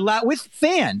 because you're allowed with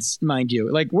fans, mind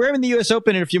you. Like, we're in the U.S.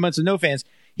 Open in a few months with no fans.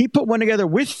 He put one together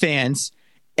with fans,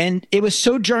 and it was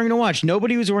so jarring to watch.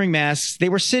 Nobody was wearing masks. They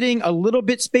were sitting a little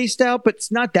bit spaced out, but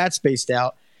it's not that spaced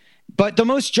out. But the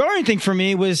most jarring thing for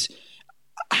me was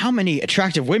how many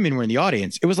attractive women were in the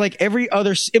audience. It was like they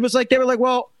were like,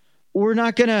 well, we're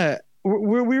not gonna.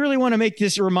 We really want to make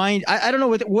this remind. I don't know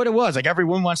what it was. Like,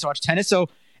 everyone wants to watch tennis, so.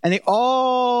 And they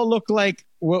all look like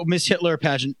what Miss Hitler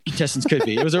pageant contestants could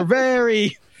be. It was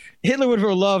Hitler would have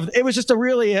loved. It was just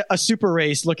a super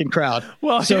race looking crowd.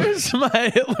 Well, here's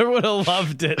my Hitler would have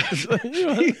loved it.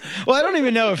 Well, I don't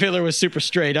even know if Hitler was super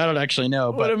straight. I don't actually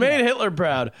know. But it made Hitler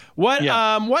proud. What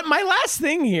my last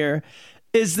thing here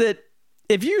is that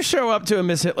if you show up to a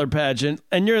Miss Hitler pageant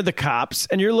and you're the cops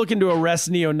and you're looking to arrest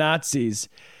neo-Nazis,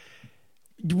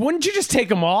 wouldn't you just take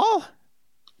them all?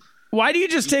 Why do you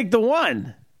just take the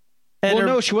one?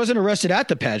 No, she wasn't arrested at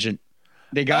the pageant.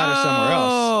 They got her somewhere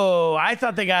else. Oh, I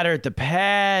thought they got her at the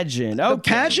pageant. Okay. The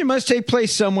pageant must take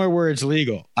place somewhere where it's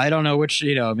legal. I don't know which,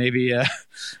 maybe, I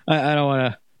don't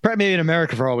want to, probably maybe in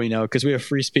America for all we know, because we have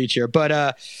free speech here.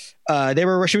 But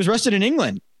she was arrested in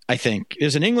England, I think.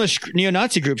 There's an English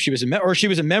neo-Nazi group. She was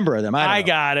a member of them. I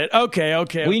got it.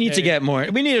 Okay. We need to get more.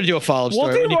 We need to do a follow-up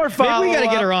story. We'll do more follow-up. Maybe we got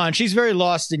to get her on. She's very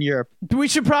lost in Europe. We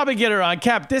should probably get her on.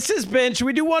 Cap, this has been, should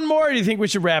we do one more, or do you think we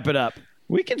should wrap it up?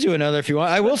 We can do another if you want.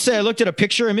 I will say I looked at a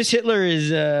picture, and Miss Hitler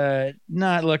is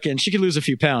not looking. She could lose a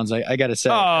few pounds, I got to say.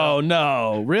 Oh,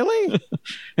 no. Really?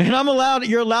 And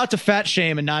you're allowed to fat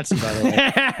shame a Nazi, by the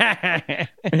way.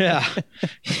 Yeah.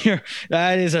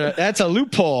 That's a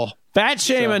loophole. Fat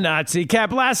shame a Nazi.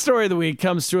 Cap, last story of the week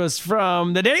comes to us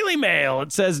from the Daily Mail.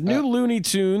 It says new Looney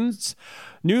Tunes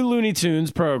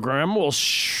program will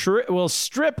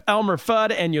strip Elmer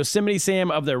Fudd and Yosemite Sam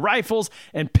of their rifles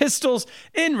and pistols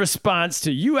in response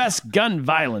to U.S. gun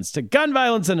violence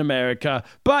in America,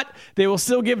 but they will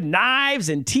still give knives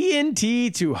and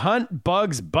TNT to hunt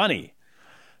Bugs Bunny.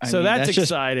 That's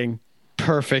exciting.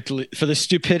 Perfect for the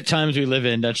stupid times we live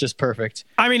in. That's just perfect.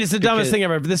 I mean, it's the dumbest thing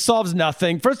ever. This solves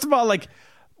nothing. First of all, like,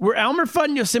 were Elmer Fudd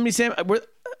and Yosemite Sam,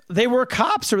 they were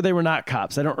cops or they were not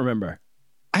cops? I don't remember.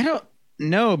 I don't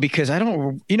know, because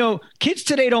kids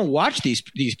today don't watch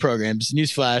these programs.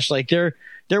 Newsflash, like they're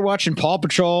watching Paw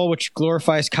Patrol, which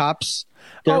glorifies cops.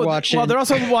 They're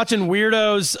also watching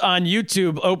weirdos on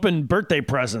YouTube open birthday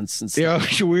presents and stuff.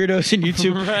 Weirdos on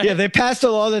YouTube. Right. Yeah, they passed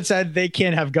a law that said they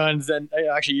can't have guns, and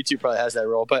actually YouTube probably has that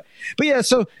rule. But yeah,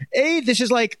 so this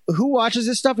is like, who watches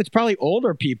this stuff? It's probably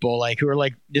older people, like, who are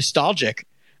like nostalgic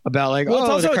about, like,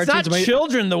 it's not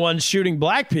children the ones shooting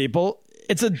black people.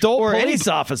 It's adult police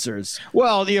officers.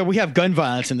 Well, we have gun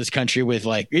violence in this country with,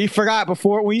 like, you forgot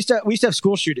before we used to have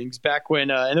school shootings back when,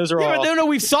 and those are all. No,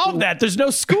 we've solved that. There's no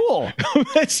school.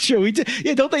 That's true. We did.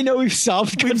 Yeah, don't they know we've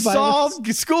solved gun violence?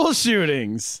 Solved school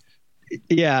shootings.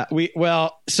 Yeah,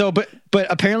 but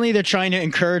apparently they're trying to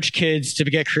encourage kids to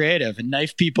get creative and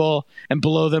knife people and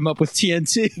blow them up with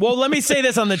TNT. Well, let me say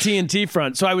this on the TNT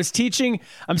front. So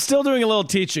I'm still doing a little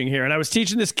teaching here, and I was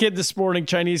teaching this kid this morning,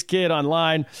 Chinese kid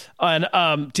online,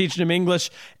 and teaching him English,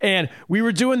 and we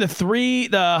were doing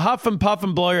the huff and puff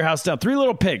and blow your house down, Three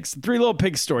Little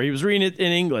Pigs story. He was reading it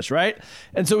in English, right?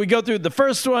 And so we go through, the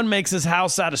first one makes his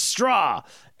house out of straw.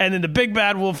 And then the big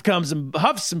bad wolf comes and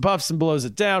huffs and puffs and blows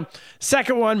it down.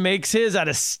 Second one makes his out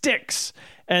of sticks.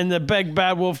 And the big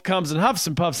bad wolf comes and huffs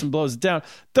and puffs and blows it down.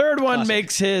 Third one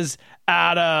makes his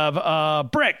out of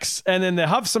bricks. And then the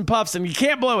huffs and puffs, and you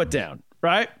can't blow it down,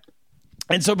 right?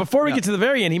 And so before we get to the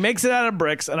very end, he makes it out of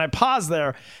bricks. And I pause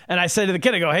there and I say to the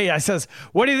kid, I says,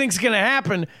 what do you think's going to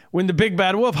happen when the big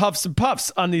bad wolf huffs and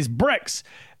puffs on these bricks?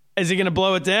 Is he going to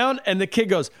blow it down? And the kid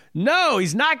goes, no,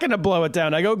 he's not going to blow it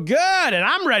down. I go, good. And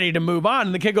I'm ready to move on.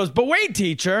 And the kid goes, but wait,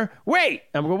 teacher, wait.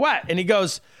 I'm going, what? And he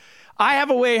goes, I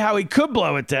have a way how he could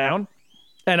blow it down.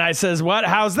 And I says, what?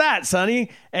 How's that,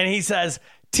 Sonny? And he says,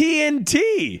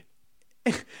 TNT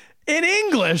in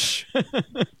English.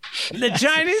 The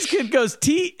Chinese kid goes,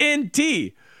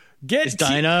 TNT. It's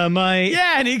dynamite.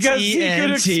 Yeah. And he goes, TNT. He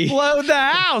could explode the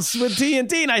house with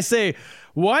TNT. And I say,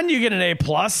 one, you get an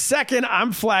A+. Second,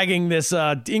 I'm flagging this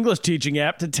English teaching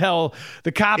app to tell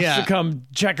the cops to come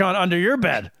check on under your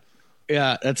bed.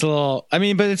 Yeah, that's a little. I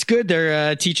mean, but it's good.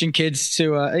 They're teaching kids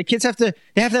to. Kids have to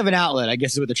have an outlet, I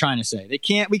guess is what they're trying to say.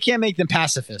 We can't make them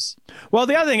pacifists. Well,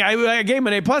 the other thing, I gave him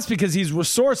an A+ because he's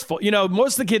resourceful.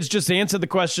 Most of the kids just answer the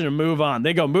question and move on.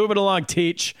 They go, move it along,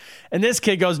 teach. And this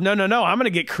kid goes, no, I'm going to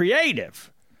get creative.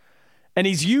 And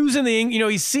he's using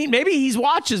maybe he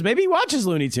watches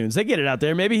Looney Tunes. They get it out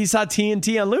there. Maybe he saw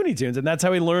TNT on Looney Tunes, and that's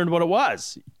how he learned what it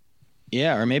was.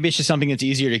 Yeah, or maybe it's just something that's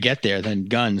easier to get there than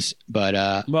guns.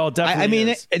 But well,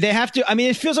 definitely. They have to. I mean,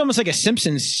 it feels almost like a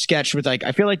Simpsons sketch with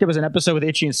I feel like there was an episode with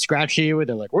Itchy and Scratchy where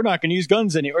they're like, we're not going to use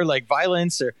guns anymore, or like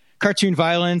violence or cartoon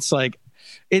violence. Like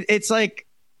it's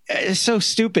so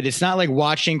stupid. It's not like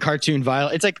watching cartoon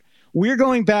violence. It's like. We're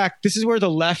going back. This is where the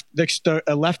left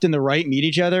and the right meet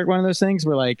each other. One of those things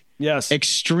where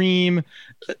extreme,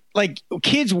 like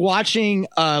kids watching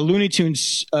Looney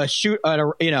Tunes shoot at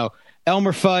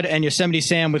Elmer Fudd and Yosemite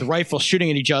Sam with rifles shooting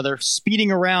at each other,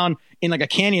 speeding around in like a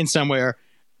canyon somewhere.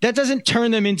 That doesn't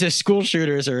turn them into school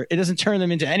shooters, or it doesn't turn them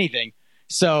into anything.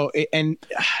 So,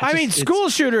 school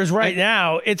shooters right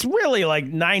now, it's really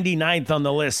like 99th on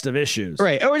the list of issues.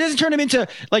 Right. Or it doesn't turn them into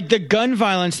like the gun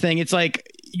violence thing. It's like,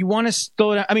 you want to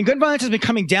slow down. I mean, gun violence has been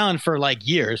coming down for like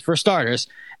years, for starters.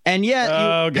 And yet,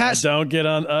 don't get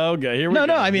on. Okay, here we go.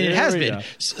 No, I mean, it has been.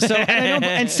 So,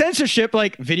 and censorship,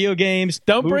 like video games.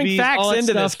 Don't movies, bring facts into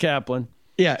stuff. this, Kaplan.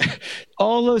 Yeah.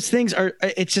 All those things are,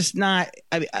 it's just not,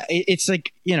 it's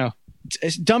like,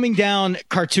 it's dumbing down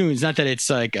cartoons. Not that it's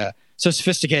like so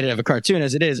sophisticated of a cartoon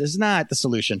as it is. It's not the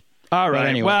solution. All right.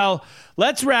 Anyway. Well,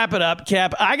 let's wrap it up,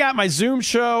 Cap. I got my Zoom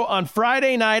show on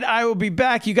Friday night. I will be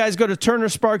back. You guys go to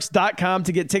turnersparks.com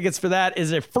to get tickets for that.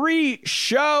 It's a free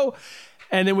show.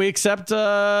 And then we accept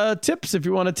tips if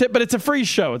you want to tip, but it's a free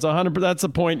show. It's 100%. That's the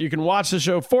point. You can watch the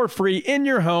show for free in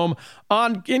your home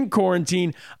in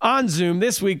quarantine on Zoom.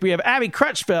 This week we have Abby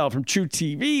Crutchfeld from True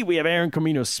TV. We have Aaron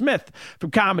Comino Smith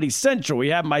from Comedy Central. We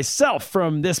have myself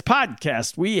from this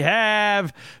podcast. We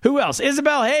have who else?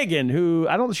 Isabel Hagen, who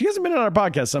she hasn't been on our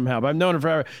podcast somehow, but I've known her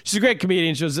forever. She's a great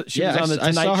comedian. She was on the Tonight Show.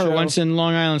 I saw her once in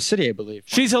Long Island City, I believe.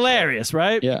 She's hilarious,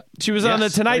 right? Yeah. She was on the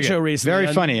Tonight Show recently.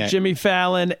 Very funny. Jimmy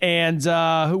Fallon and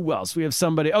who else? We have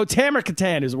somebody. Oh, Tamara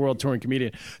Katan is a world touring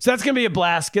comedian. So that's going to be a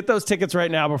blast. Get those tickets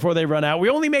right now before they run out. We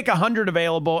only make 100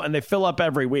 available, and they fill up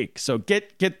every week. So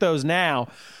get those now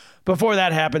before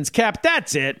that happens. Cap,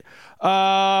 that's it.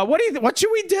 What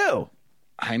should we do?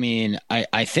 I mean,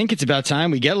 I think it's about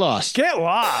time we get lost. Get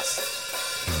lost.